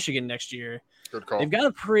or Michigan next year. Good call. They've got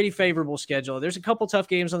a pretty favorable schedule. There's a couple tough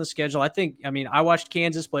games on the schedule. I watched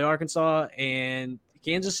Kansas play Arkansas, and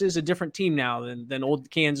Kansas is a different team now than old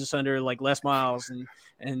Kansas under like Les Miles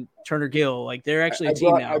and Turner Gill. Like they're actually a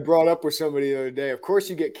team now. I brought up with somebody the other day. Of course,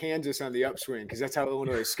 you get Kansas on the upswing because that's how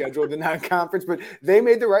Illinois is scheduled the non-conference. But they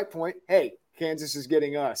made the right point. Hey, Kansas is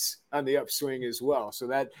getting us on the upswing as well. So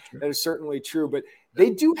that is certainly true. But they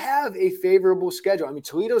do have a favorable schedule.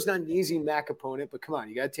 Toledo's not an easy MAC opponent, but come on,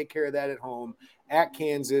 you got to take care of that at home. At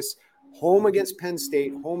Kansas, home against Penn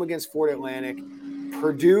State, home against Florida Atlantic.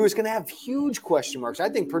 Purdue is going to have huge question marks. I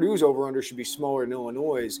think Purdue's over-under should be smaller than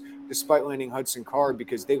Illinois' despite landing Hudson Card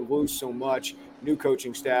because they lose so much. New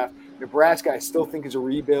coaching staff. Nebraska, I still think is a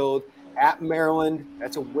rebuild. At Maryland,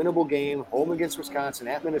 that's a winnable game. Home against Wisconsin.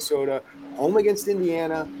 At Minnesota. Home against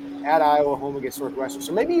Indiana. At Iowa. Home against Northwestern.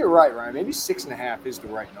 So maybe you're right, Ryan. Maybe 6.5 is the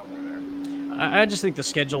right number there. I just think the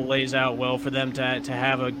schedule lays out well for them to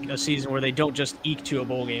have a season where they don't just eke to a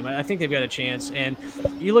bowl game. I think they've got a chance. And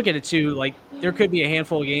you look at it, too, like there could be a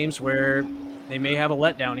handful of games where they may have a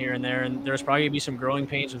letdown here and there, and there's probably going to be some growing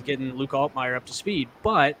pains with getting Luke Altmaier up to speed.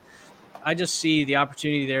 But I just see the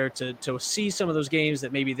opportunity there to see some of those games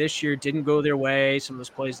that maybe this year didn't go their way, some of those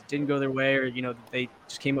plays that didn't go their way, or, they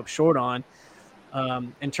just came up short on,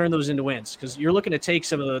 and turn those into wins. Because you're looking to take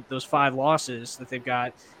some of those 5 losses that they've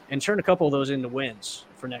got and turn a couple of those into wins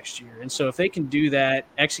for next year. And so if they can do that,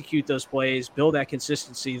 execute those plays, build that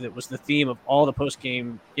consistency that was the theme of all the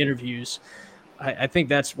post-game interviews, I think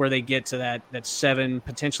that's where they get to that 7,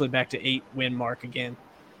 potentially back to 8 win mark again.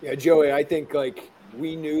 Yeah, Joey, I think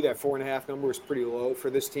we knew that 4.5 number was pretty low for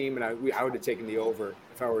this team, and I would have taken the over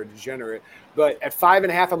if I were a degenerate. But at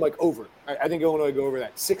 5.5, I'm like over. I think Illinois would go over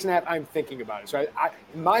that. 6.5, I'm thinking about it. So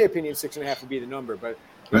in my opinion, 6.5 would be the number, but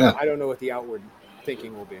I don't know what the outward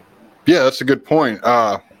thinking will be. Yeah, that's a good point.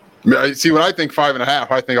 See, when I think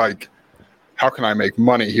 5.5, I think how can I make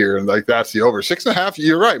money here? And that's the over. 6.5,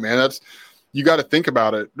 you're right, man. You got to think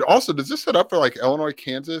about it. Also, does this set up for Illinois,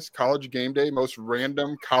 Kansas college game day, most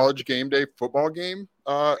random college game day football game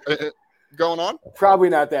going on? Probably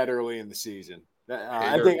not that early in the season.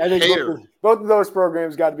 I think both of those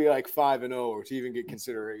programs got to be 5-0 to even get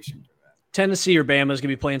consideration for that. Tennessee or Bama is going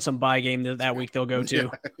to be playing some bye game that week they'll go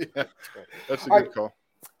to. Yeah, that's a good call.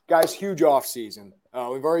 Guys, huge offseason.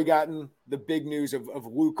 We've already gotten the big news of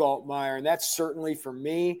Luke Altmaier, and that's certainly, for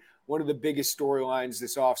me, one of the biggest storylines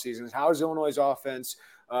this offseason is how does Illinois' offense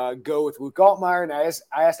go with Luke Altmaier? And I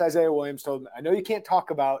asked Isaiah Williams, told him, I know you can't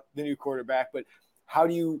talk about the new quarterback, but how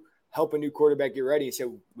do you help a new quarterback get ready? He said,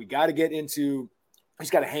 we got to get into – we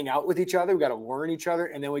just got to hang out with each other. We got to learn each other,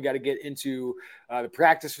 and then we got to get into the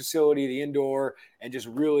practice facility, the indoor, and just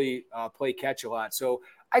really play catch a lot. So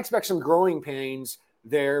I expect some growing pains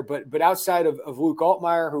there. But outside of Luke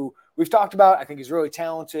Altmaier, who we've talked about, I think he's really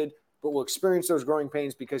talented, but will experience those growing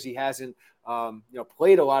pains because he hasn't,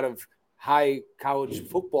 played a lot of high college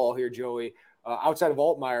football here, Joey. Outside of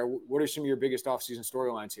Altmaier, what are some of your biggest offseason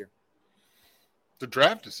storylines here? The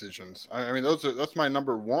draft decisions. That's my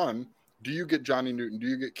number one. Do you get Johnny Newton? Do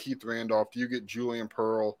you get Keith Randolph? Do you get Julian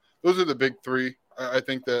Pearl? Those are the big 3. I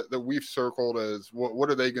think that we've circled as what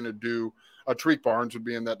are they going to do? Tariq Barnes would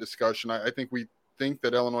be in that discussion. I think we think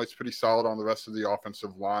that Illinois is pretty solid on the rest of the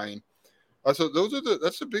offensive line. So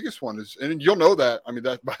that's the biggest one and you'll know that.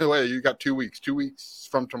 That, by the way, you got 2 weeks. 2 weeks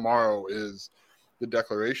from tomorrow is the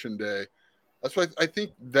declaration day. That's why I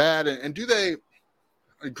think that. And do they?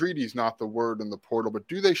 Greedy's not the word in the portal, but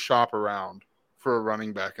do they shop around for a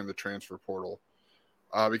running back in the transfer portal?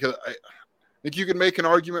 Because I think you can make an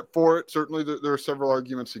argument for it. Certainly, there are several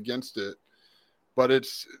arguments against it, but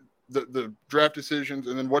it's the draft decisions,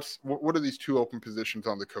 and then what are these 2 open positions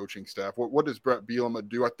on the coaching staff? What does Brett Bielema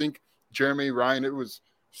do? I think. Jeremy, Ryan, it was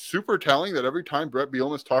super telling that every time Brett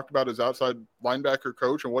Bielema's talked about his outside linebacker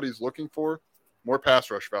coach and what he's looking for, more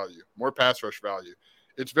pass rush value.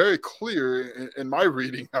 It's very clear in my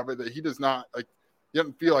reading of it that he does not he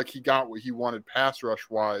doesn't feel like he got what he wanted pass rush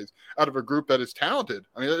wise out of a group that is talented.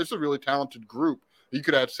 It's a really talented group. You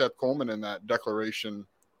could add Seth Coleman in that declaration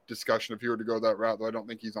discussion if you were to go that route, though I don't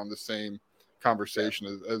think he's on the same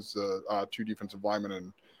conversation as 2 defensive linemen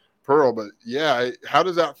and Pearl. But yeah, how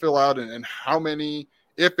does that fill out, and how many,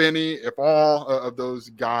 if any, if all of those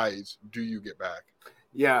guys do you get back?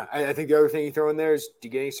 Yeah, I think the other thing you throw in there is, do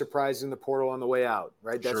you get any surprises in the portal on the way out,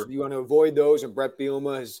 right? That's Sure. You want to avoid those, and Brett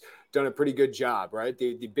Bielema has done a pretty good job, right?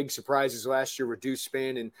 The big surprises last year were Deuce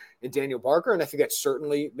Spann and Daniel Barker, and I think that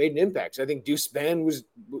certainly made an impact. So I think Deuce Spann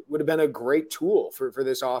would have been a great tool for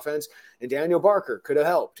this offense, and Daniel Barker could have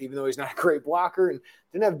helped, even though he's not a great blocker and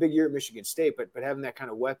didn't have a big year at Michigan State, but having that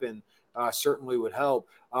kind of weapon certainly would help.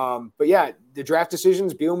 But yeah, the draft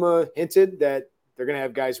decisions, Bielema hinted that they're going to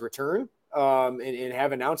have guys return. And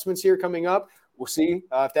have announcements here coming up. We'll see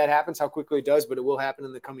if that happens, how quickly it does, but it will happen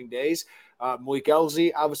in the coming days. Malik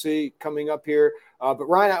Elzy, obviously, coming up here. But,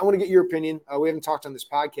 Ryan, I want to get your opinion. We haven't talked on this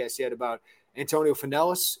podcast yet about Antonio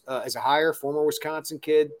Finelis as a hire, former Wisconsin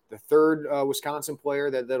kid, the third Wisconsin player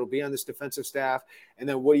that'll be on this defensive staff. And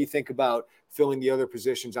then what do you think about filling the other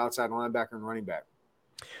positions outside linebacker and running back?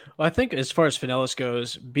 Well, I think as far as Finelis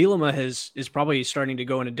goes, Bielema is probably starting to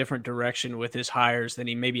go in a different direction with his hires than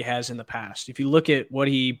he maybe has in the past. If you look at what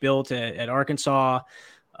he built at Arkansas,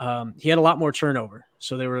 he had a lot more turnover.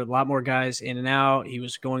 So there were a lot more guys in and out. He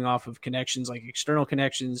was going off of connections, like external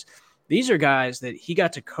connections. These are guys that he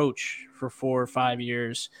got to coach for 4 or 5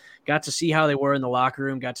 years, got to see how they were in the locker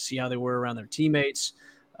room, got to see how they were around their teammates.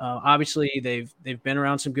 Obviously, they've been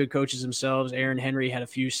around some good coaches themselves. Aaron Henry had a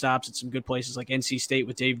few stops at some good places like NC State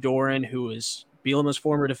with Dave Doran, who was Bielema's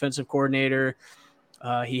former defensive coordinator.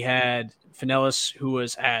 He had Finelis, who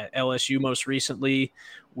was at LSU most recently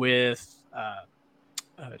with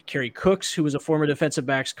Kerry Cooks, who was a former defensive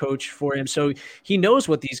backs coach for him. So he knows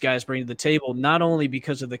what these guys bring to the table, not only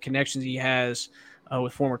because of the connections he has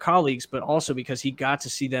with former colleagues, but also because he got to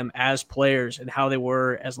see them as players and how they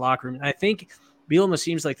were as locker room. And I think Bielema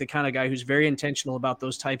seems like the kind of guy who's very intentional about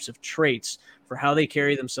those types of traits for how they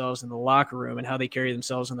carry themselves in the locker room and how they carry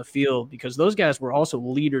themselves on the field, because those guys were also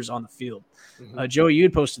leaders on the field. Mm-hmm. Joey, you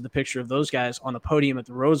had posted the picture of those guys on the podium at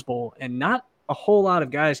the Rose Bowl, and not a whole lot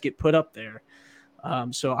of guys get put up there.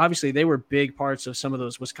 So obviously they were big parts of some of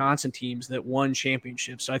those Wisconsin teams that won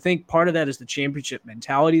championships. So I think part of that is the championship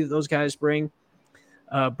mentality that those guys bring,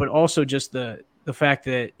 but also just the fact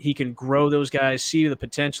that he can grow those guys, see the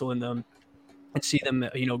potential in them, and see them,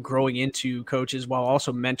 growing into coaches while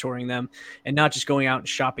also mentoring them, and not just going out and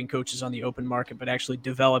shopping coaches on the open market, but actually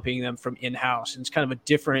developing them from in-house. And it's kind of a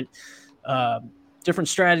different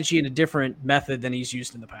strategy and a different method than he's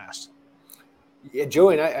used in the past. Yeah,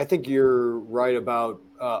 Joey, and I think you're right about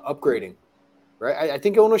upgrading, right? I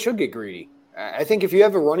think Illinois should get greedy. I think if you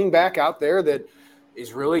have a running back out there that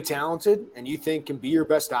is really talented and you think can be your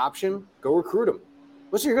best option, go recruit him.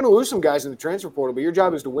 Listen, you're going to lose some guys in the transfer portal, but your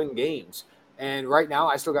job is to win games. And right now,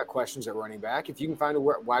 I still got questions at running back. If you can find a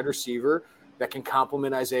wide receiver that can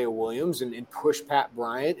complement Isaiah Williams and push Pat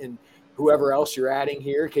Bryant and whoever else you're adding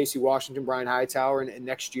here, Casey Washington, Brian Hightower, and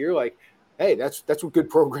next year, like, hey, that's what good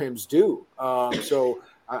programs do. So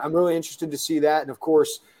I'm really interested to see that. And, of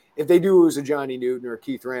course, if they do lose a Johnny Newton or a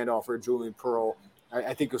Keith Randolph or a Julian Pearl,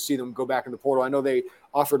 I think you'll see them go back in the portal. I know they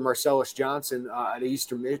offered Marcellus Johnson at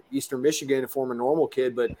Eastern Michigan, a former Normal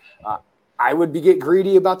kid, but I would get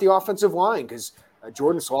greedy about the offensive line because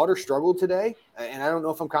Jordan Slaughter struggled today, and I don't know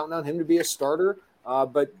if I'm counting on him to be a starter,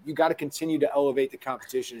 but you got to continue to elevate the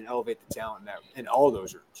competition and elevate the talent in all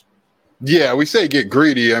those rooms. Yeah, we say get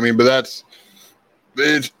greedy. I mean, but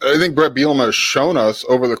I think Brett Bielema has shown us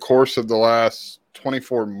over the course of the last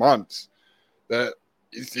 24 months that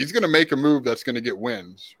he's going to make a move that's going to get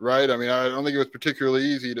wins, right? I mean, I don't think it was particularly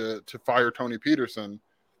easy to fire Tony Peterson,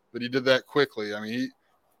 but he did that quickly. I mean,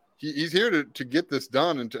 he's here to get this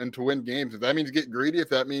done and to win games. If that means get greedy, if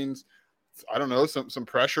that means, I don't know, some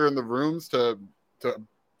pressure in the rooms to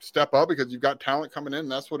step up because you've got talent coming in,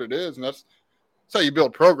 that's what it is. And that's how you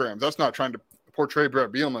build programs. That's not trying to portray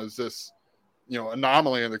Brett Bielema as this,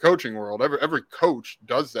 anomaly in the coaching world. Every coach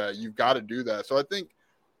does that. You've got to do that. So I think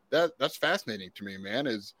that's fascinating to me, man,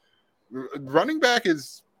 is running back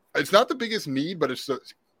it's not the biggest need, but it's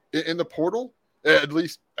in the portal, at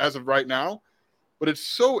least as of right now. But it's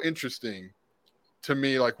so interesting to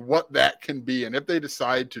me, like what that can be. And if they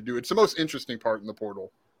decide to do it's the most interesting part in the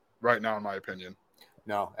portal right now, in my opinion.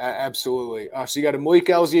 No, absolutely. So you got a Malik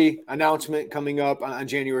Elzy announcement coming up on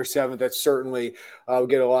January 7th. That certainly will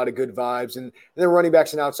get a lot of good vibes. And then running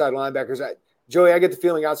backs and outside linebackers. Joey, I get the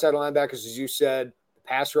feeling outside linebackers, as you said, the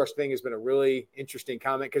pass rush thing has been a really interesting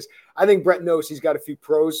comment because I think Brett knows he's got a few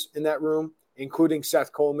pros in that room, including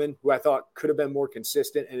Seth Coleman, who I thought could have been more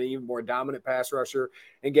consistent and an even more dominant pass rusher,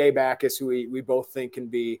 and Gabe Backus, who we both think can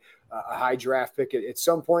be a high draft pick at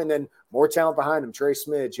some point, and then more talent behind him, Trey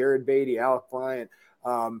Smith, Jared Beatty, Alec Bryant.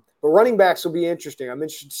 But running backs will be interesting. I'm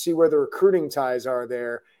interested to see where the recruiting ties are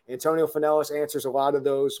there. Antonio Finellis answers a lot of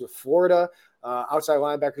those with Florida. Outside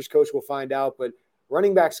linebackers coach, we'll find out. But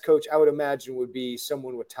running backs coach, I would imagine, would be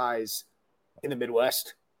someone with ties in the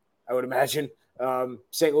Midwest, I would imagine.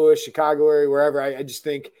 St. Louis, Chicago area, wherever. I just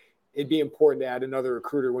think it'd be important to add another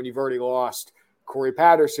recruiter when you've already lost Corey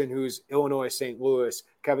Patterson, who's Illinois, St. Louis,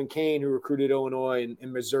 Kevin Kane, who recruited Illinois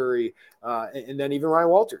and Missouri, and then even Ryan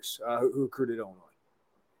Walters, who recruited Illinois.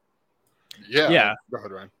 Yeah. Go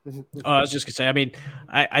ahead, Ryan. I was just gonna say, I mean,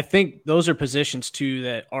 I think those are positions too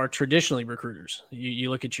that are traditionally recruiters. You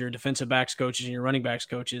look at your defensive backs coaches and your running backs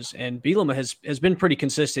coaches, and Bielema has been pretty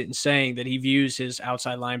consistent in saying that he views his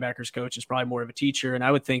outside linebackers coach as probably more of a teacher. And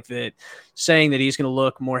I would think that saying that he's going to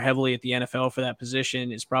look more heavily at the NFL for that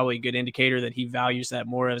position is probably a good indicator that he values that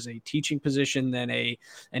more as a teaching position than an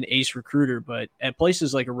ace recruiter. But at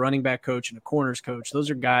places like a running back coach and a corners coach, those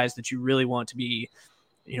are guys that you really want to be,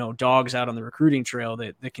 dogs out on the recruiting trail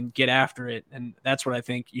that can get after it. And that's what I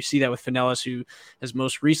think you see that with Finellis, who has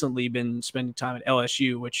most recently been spending time at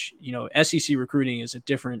LSU, which, SEC recruiting is a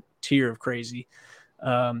different tier of crazy.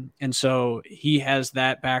 And so he has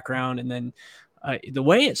that background. And then the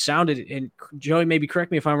way it sounded, and Joey, maybe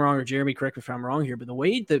correct me if I'm wrong, or Jeremy, correct me if I'm wrong here, but the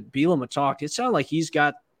way that Bielema talked, it sounded like he's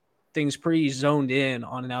got things pretty zoned in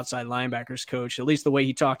on an outside linebackers coach, at least the way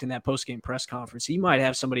he talked in that post-game press conference. He might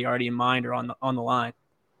have somebody already in mind or on the line.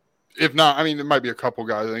 If not, I mean, there might be a couple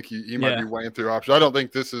guys. I think he might be weighing through options. I don't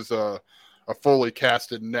think this is a fully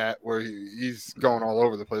casted net where he's going all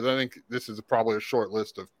over the place. I think this is probably a short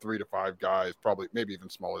list of 3 to 5 guys, probably maybe even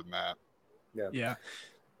smaller than that.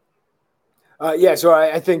 So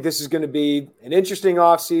I think this is going to be an interesting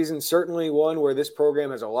offseason, certainly one where this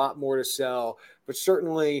program has a lot more to sell, but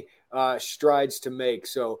certainly strides to make.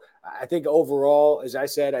 So I think overall, as I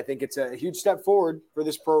said, I think it's a huge step forward for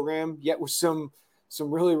this program, yet with some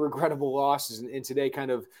really regrettable losses. And today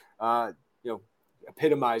kind of,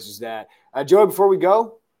 epitomizes that. Joey, before we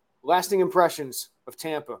go, lasting impressions of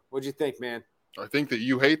Tampa. What'd you think, man? I think that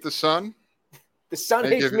you hate the Sun. The Sun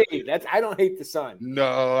hates me. I don't hate the Sun.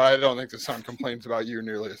 No, I don't think the Sun complains about you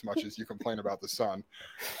nearly as much as you complain about the Sun.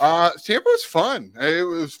 Tampa was fun. It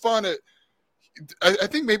was fun. I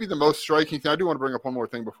think maybe the most striking thing – I do want to bring up one more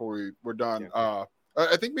thing before we're done. Yeah.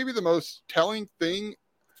 I think maybe the most telling thing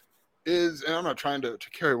is – and I'm not trying to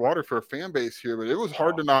carry water for a fan base here, but it was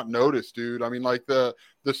hard to not notice, dude. I mean, like the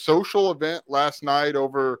social event last night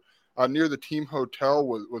over near the team hotel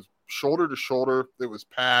was shoulder to shoulder. It was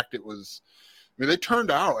packed. It was – I mean, they turned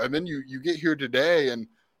out, and then you get here today, and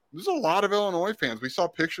there's a lot of Illinois fans. We saw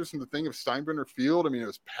pictures from the thing of Steinbrenner Field. I mean, it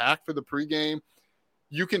was packed for the pregame.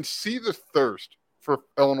 You can see the thirst for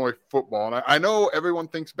Illinois football, and I know everyone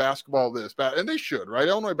thinks basketball this, and they should, right?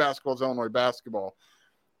 Illinois basketball is Illinois basketball,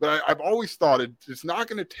 but I've always thought it's not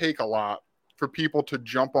going to take a lot for people to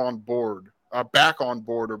jump on board, back on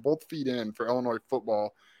board, or both feet in for Illinois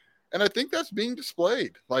football, and I think that's being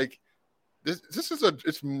displayed. Like,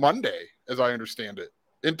 it's Monday, as I understand it,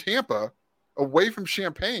 in Tampa, away from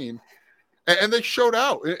Champaign, and they showed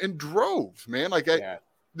out in droves, man. Like,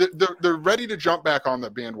 they're ready to jump back on the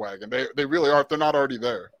bandwagon. They really are if they're not already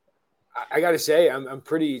there. I got to say, I'm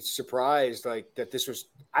pretty surprised, like, that this was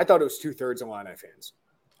 – I thought it was 2/3 Illini fans.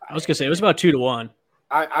 I was going to say, it was about 2-1.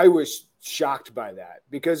 I was shocked by that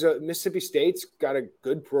because Mississippi State's got a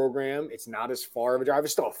good program. It's not as far of a drive.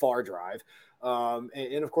 It's still a far drive.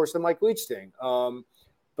 And of course, the Mike Leach thing.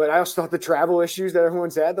 But I also thought the travel issues that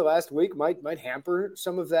everyone's had the last week might hamper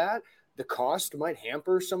some of that. The cost might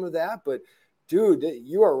hamper some of that. But, dude,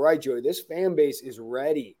 you are right, Joey. This fan base is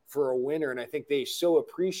ready for a winner, and I think they so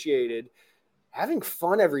appreciated having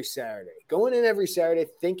fun every Saturday, going in every Saturday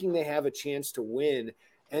thinking they have a chance to win.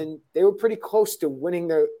 And they were pretty close to winning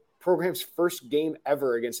their program's first game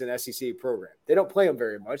ever against an SEC program. They don't play them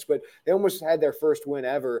very much, but they almost had their first win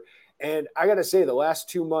ever. And I got to say, the last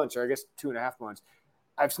 2 months, or I guess 2.5 months,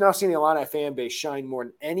 I've now seen the Illini fan base shine more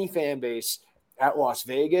than any fan base at Las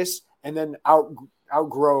Vegas, and then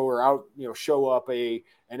outgrow or show up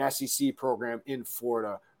an SEC program in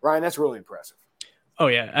Florida. Ryan, that's really impressive. Oh,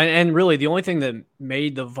 yeah. And really, the only thing that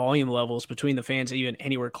made the volume levels between the fans even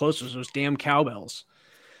anywhere close was those damn cowbells.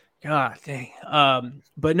 God dang.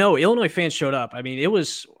 But no, Illinois fans showed up. I mean,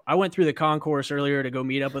 I went through the concourse earlier to go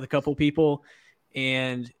meet up with a couple people,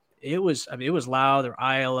 and it was loud. There were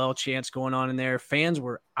ILL chants going on in there. Fans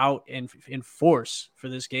were out in force for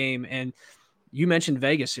this game. And you mentioned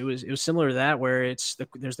Vegas. It was similar to that, where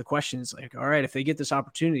there's the questions like, all right, if they get this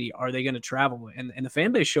opportunity, are they going to travel? And the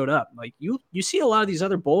fan base showed up. Like you see a lot of these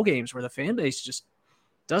other bowl games where the fan base just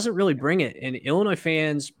doesn't really bring it, and Illinois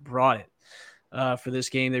fans brought it. for this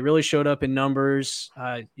game. They really showed up in numbers.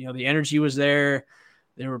 The energy was there.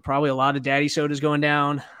 There were probably a lot of daddy sodas going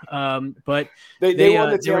down, but they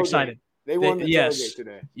won they were excited. They won the tailgate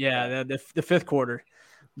today. Yeah, the fifth quarter.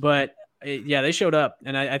 But, they showed up.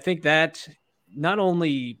 And I think that not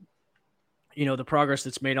only – the progress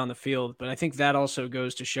that's made on the field, but I think that also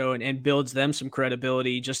goes to show and builds them some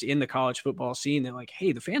credibility just in the college football scene. They're like,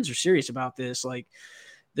 hey, the fans are serious about this. Like,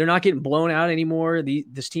 they're not getting blown out anymore.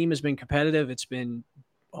 This team has been competitive. It's been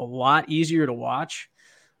a lot easier to watch.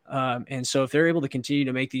 And so if they're able to continue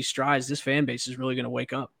to make these strides, this fan base is really going to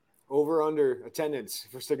wake up. Over-under attendance.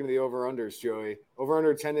 If we're sticking to the over-unders, Joey.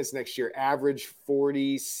 Over-under attendance next year, average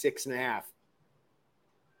 46.5.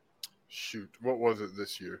 Shoot, what was it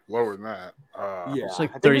this year? Lower than that. It's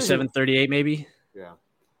like 37, 38 maybe. Yeah.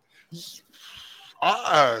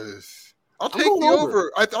 I'll take the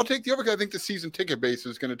over. I'll take the over because I think the season ticket base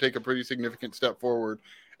is going to take a pretty significant step forward.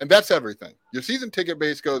 And that's everything. Your season ticket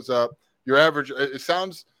base goes up. Your average, it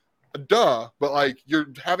sounds duh, but like you're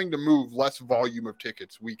having to move less volume of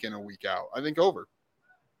tickets week in and week out. I think over.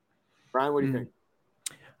 Brian, what do you think?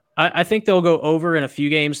 I think they'll go over in a few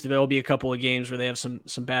games. There'll be a couple of games where they have some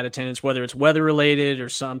bad attendance, whether it's weather related or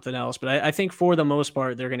something else. But I think for the most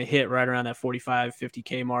part, they're going to hit right around that 45,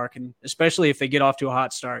 50K mark. And especially if they get off to a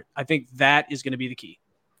hot start, I think that is going to be the key.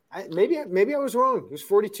 Maybe I was wrong. It was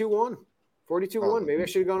 42-1. 42-1. Maybe I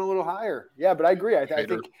should have gone a little higher. Yeah, but I agree. I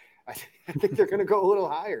think they're going to go a little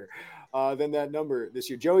higher than that number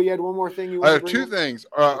this year. Joey, you had one more thing you want to bring I have two things.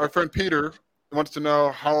 Our friend Peter wants to know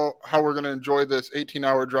how we're going to enjoy this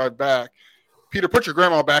 18-hour drive back. Peter, put your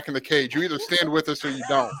grandma back in the cage. You either stand with us or you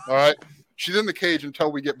don't, all right? She's in the cage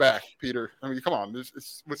until we get back, Peter. I mean, come on.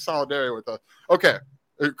 It's with solidarity with us. Okay.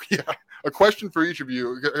 A question for each of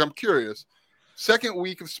you. I'm curious. Second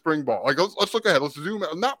week of spring ball. Like, let's look ahead. Let's zoom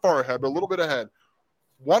out. Not far ahead, but a little bit ahead.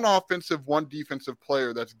 One offensive, one defensive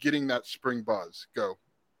player that's getting that spring buzz. Go.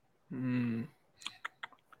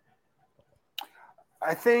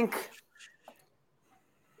 I think –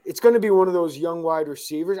 it's going to be one of those young wide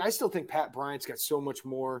receivers. I still think Pat Bryant's got so much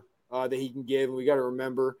more that he can give. And we got to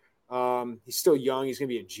remember he's still young. He's going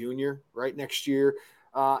to be a junior right next year.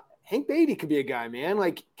 Hank Beatty could be a guy, man.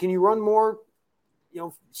 Like, can you run more,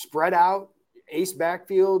 spread out, ace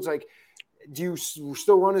backfields? Like, do you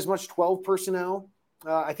still run as much 12 personnel?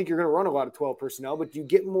 I think you're going to run a lot of 12 personnel, but do you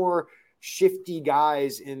get more shifty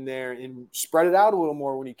guys in there and spread it out a little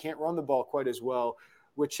more when you can't run the ball quite as well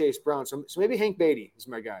with Chase Brown? So maybe Hank Beatty is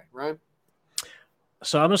my guy, right?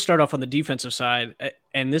 So I'm going to start off on the defensive side.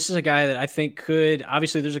 And this is a guy that I think could –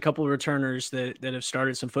 obviously there's a couple of returners that have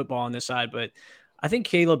started some football on this side, but I think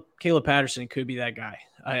Caleb Patterson could be that guy.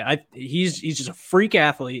 He's just a freak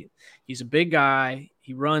athlete. He's a big guy.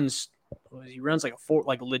 He runs like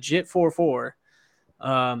a legit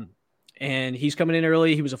 4.4. And he's coming in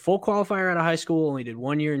early. He was a full qualifier out of high school, only did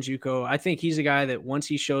 1 year in JUCO. I think he's a guy that once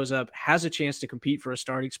he shows up has a chance to compete for a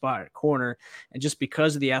starting spot at corner. And just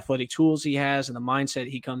because of the athletic tools he has and the mindset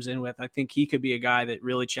he comes in with, I think he could be a guy that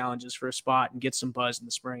really challenges for a spot and gets some buzz in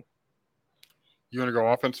the spring. You want to go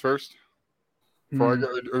offense first? Before I go,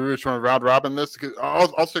 are we just trying to round robin this?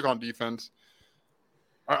 I'll stick on defense.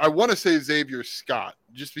 I want to say Xavier Scott,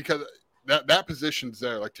 just because that position's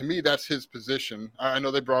there. Like, to me, that's his position. I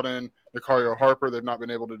know they brought in Nicario Harper. They've not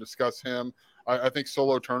been able to discuss him. I think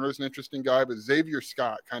Solo Turner is an interesting guy, but Xavier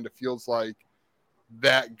Scott kind of feels like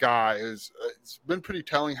that guy is. It's been pretty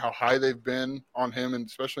telling how high they've been on him, and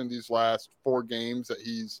especially in these last 4 games that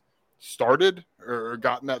he's started or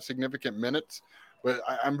gotten that significant minutes. But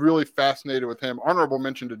I'm really fascinated with him. Honorable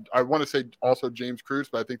mention I want to say also James Cruz,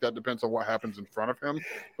 but I think that depends on what happens in front of him.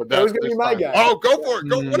 But that was going to be my guy. Oh, go for it.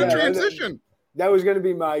 Go. What a transition. That was going to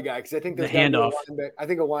be my guy because I think the handoff. I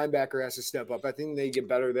think a linebacker has to step up. I think they get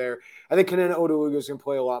better there. I think Kenana Odaluga is going to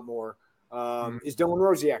play a lot more. Is Dylan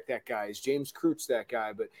Rosiak that guy? Is James Cruz that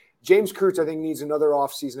guy? But James Cruz, I think, needs another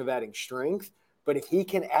offseason of adding strength. But if he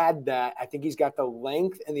can add that, I think he's got the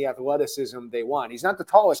length and the athleticism they want. He's not the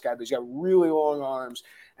tallest guy, but he's got really long arms.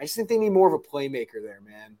 I just think they need more of a playmaker there,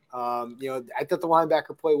 man. I thought the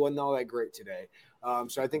linebacker play wasn't all that great today.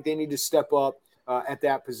 So I think they need to step up at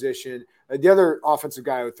that position. The other offensive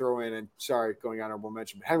guy I would throw in, and sorry, going honorable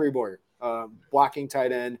mention, but Henry Boyer, blocking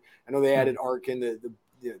tight end. I know they added Arkin,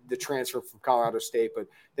 the transfer from Colorado State, but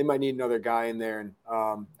they might need another guy in there. And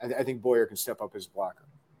I think Boyer can step up as a blocker.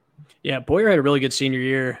 Yeah, Boyer had a really good senior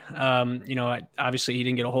year. Obviously he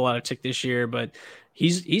didn't get a whole lot of tick this year, but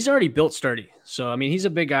he's already built sturdy. So, I mean, he's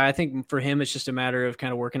a big guy. I think for him, it's just a matter of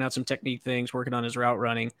kind of working out some technique things, working on his route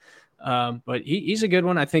running. But he's a good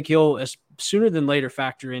one. I think he'll sooner than later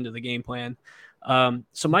factor into the game plan.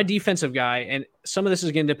 So my defensive guy, and some of this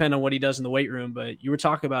is going to depend on what he does in the weight room, but you were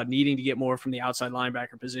talking about needing to get more from the outside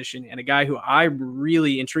linebacker position. And a guy who I'm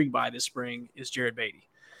really intrigued by this spring is Jared Beatty.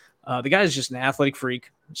 The guy is just an athletic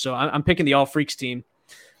freak. So I'm picking the all freaks team.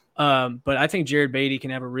 But I think Jared Beatty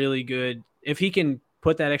can have a really good, if he can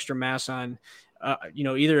put that extra mass on,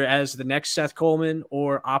 either as the next Seth Coleman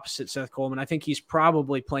or opposite Seth Coleman. I think he's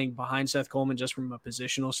probably playing behind Seth Coleman just from a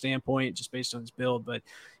positional standpoint, just based on his build. But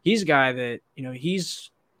he's a guy that,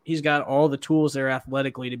 he's got all the tools there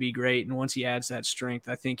athletically to be great. And once he adds that strength,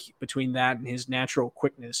 I think between that and his natural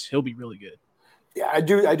quickness, he'll be really good. Yeah, I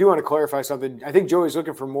do want to clarify something. I think Joey's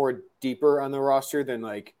looking for more deeper on the roster than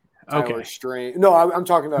like Tyler Strain. No, I'm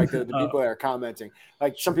talking about like the people that are commenting.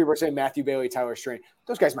 Like some people are saying Matthew Bailey, Tyler Strain.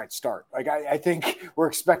 Those guys might start. Like I think we're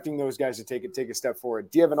expecting those guys to take a step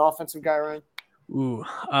forward. Do you have an offensive guy, Ryan? Ooh,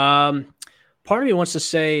 part of me wants to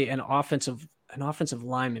say an offensive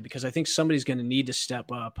lineman because I think somebody's going to need to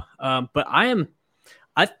step up. But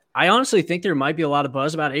I honestly think there might be a lot of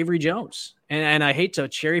buzz about Avery Jones. And I hate to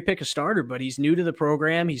cherry pick a starter, but he's new to the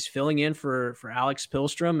program. He's filling in for Alex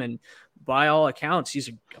Pihlstrom, and by all accounts, he's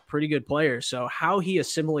a pretty good player. So how he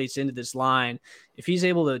assimilates into this line, if he's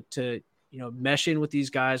able to mesh in with these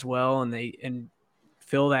guys well and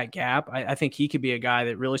fill that gap, I think he could be a guy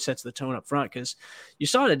that really sets the tone up front. Because you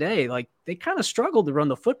saw today, like they kind of struggled to run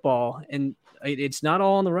the football, and it's not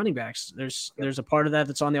all on the running backs. There's a part of that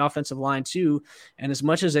that's on the offensive line too. And as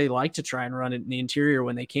much as they like to try and run it in the interior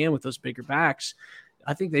when they can with those bigger backs,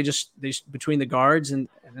 I think they between the guards and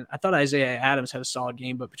I thought Isaiah Adams had a solid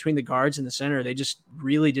game, but between the guards and the center, they just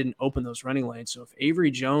really didn't open those running lanes. So if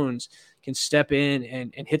Avery Jones can step in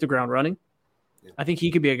and hit the ground running, I think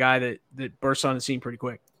he could be a guy that bursts on the scene pretty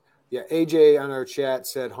quick. Yeah, AJ on our chat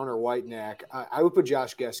said Hunter Whitenack. I would put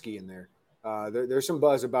Josh Gesky in there. There's some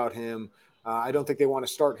buzz about him. I don't think they want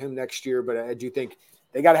to start him next year, but I do think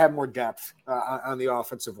they got to have more depth on the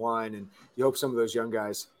offensive line, and you hope some of those young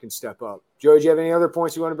guys can step up. Joey, do you have any other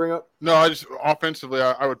points you want to bring up? No, I just offensively,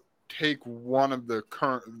 I would take one of the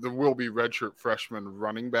will-be redshirt freshman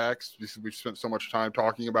running backs. We've spent so much time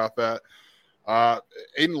talking about that.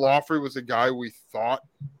 Aiden Lawfrey was a guy we thought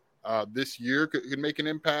this year could make an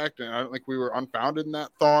impact, and I don't think we were unfounded in that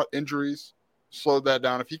thought. Injuries slowed that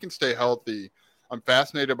down. If he can stay healthy, I'm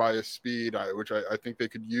fascinated by his speed, which I think they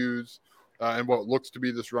could use in what looks to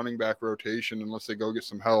be this running back rotation unless they go get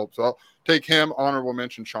some help. So I'll take him. Honorable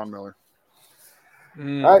mention, Sean Miller. All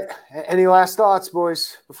right. Any last thoughts,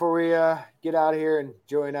 boys, before we get out of here and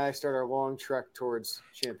Joey and I start our long trek towards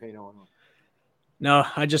Champaign, Illinois? No,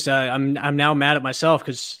 I just I'm now mad at myself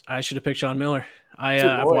because I should have picked Sean Miller.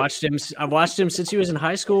 I've watched him. I've watched him since he was in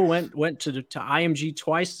high school. Went to IMG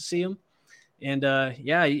twice to see him. And,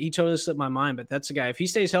 he totally slipped my mind, but that's a guy. If he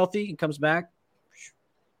stays healthy and comes back,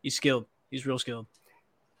 he's skilled. He's real skilled.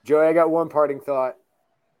 Joey, I got one parting thought.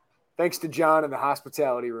 Thanks to John in the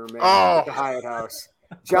hospitality room, man, at the Hyatt House.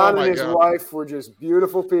 John and his wife were just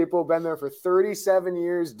beautiful people. Been there for 37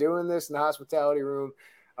 years doing this in the hospitality room.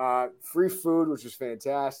 Free food, which was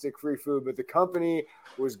fantastic. Free food, but the company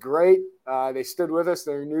was great. They stood with us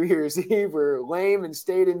during New Year's Eve. We were lame and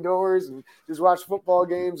stayed indoors and just watched football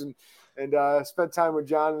games and spent time with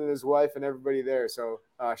John and his wife and everybody there. So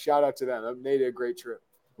shout out to them. That made it a great trip.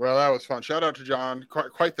 Well, that was fun. Shout out to John.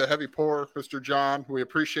 Quite the heavy pour, Mr. John. We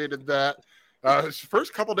appreciated that. His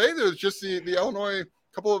first couple of days, it was just the Illinois,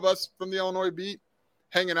 couple of us from the Illinois beat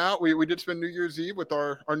hanging out. We did spend New Year's Eve with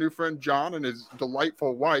our new friend John and his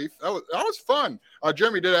delightful wife. That was fun.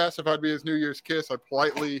 Jeremy did ask if I'd be his New Year's kiss. I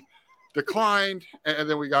politely declined, and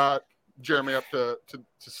then we got Jeremy up to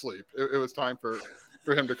sleep. It was time for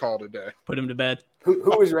him to call today. Put him to bed. Who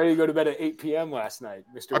was ready to go to bed at 8 p.m. last night,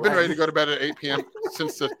 Mr. I've been ready to go to bed at 8 p.m.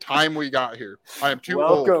 since the time we got here. I am too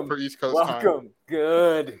old for East Coast time. Welcome.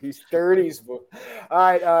 Good. He's 30s. All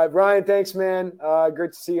right, Ryan, thanks, man.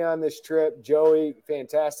 Great to see you on this trip. Joey,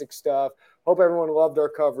 fantastic stuff. Hope everyone loved our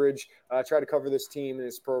coverage. Try to cover this team and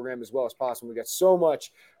this program as well as possible. We got so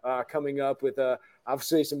much coming up with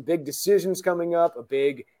obviously some big decisions coming up, a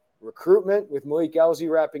big recruitment with Malik Elzy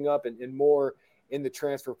wrapping up and more in the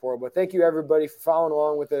transfer portal. But thank you, everybody, for following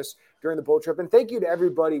along with us during the boat trip. And thank you to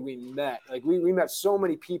everybody we met. Like, we met so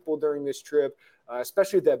many people during this trip,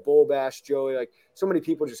 especially at that Bowl Bash, Joey. Like, so many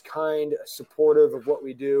people just kind, supportive of what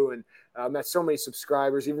we do. And met so many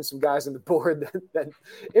subscribers, even some guys on the board that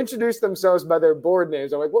introduced themselves by their board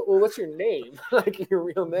names. I'm like, well, what's your name? Like, your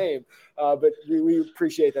real name. But we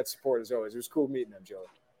appreciate that support, as always. It was cool meeting them, Joey.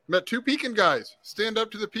 Met two Pekin guys. Stand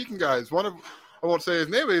up to the Pekin guys. One of I won't say his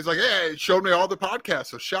name, but he's like, hey, he showed me all the podcasts.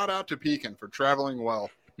 So shout out to Pekin for traveling well.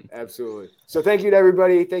 Absolutely. So thank you to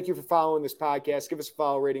everybody. Thank you for following this podcast. Give us a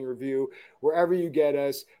follow, rating, review, wherever you get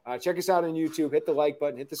us. Check us out on YouTube. Hit the like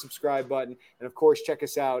button, hit the subscribe button. And, of course, check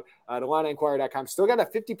us out at IlliniInquirer.com. Still got a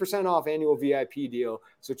 50% off annual VIP deal,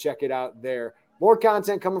 so check it out there. More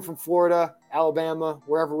content coming from Florida, Alabama,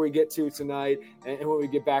 wherever we get to tonight, and when we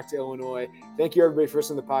get back to Illinois. Thank you, everybody, for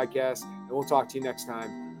listening to the podcast, and we'll talk to you next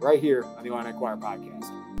time right here on the Illini Inquirer podcast.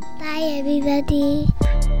 Bye, everybody.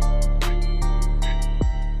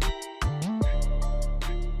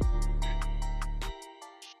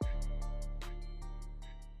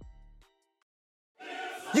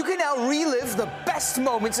 You can now relive the best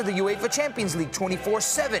moments of the UEFA Champions League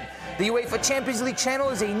 24/7. The UEFA Champions League channel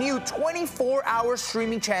is a new 24-hour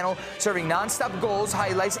streaming channel serving non-stop goals,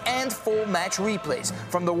 highlights, and full match replays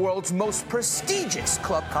from the world's most prestigious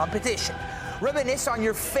club competition. Reminisce on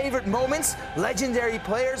your favorite moments, legendary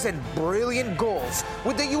players, and brilliant goals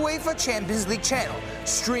with the UEFA Champions League channel,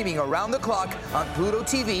 streaming around the clock on Pluto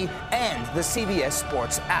TV and the CBS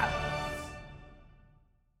Sports app.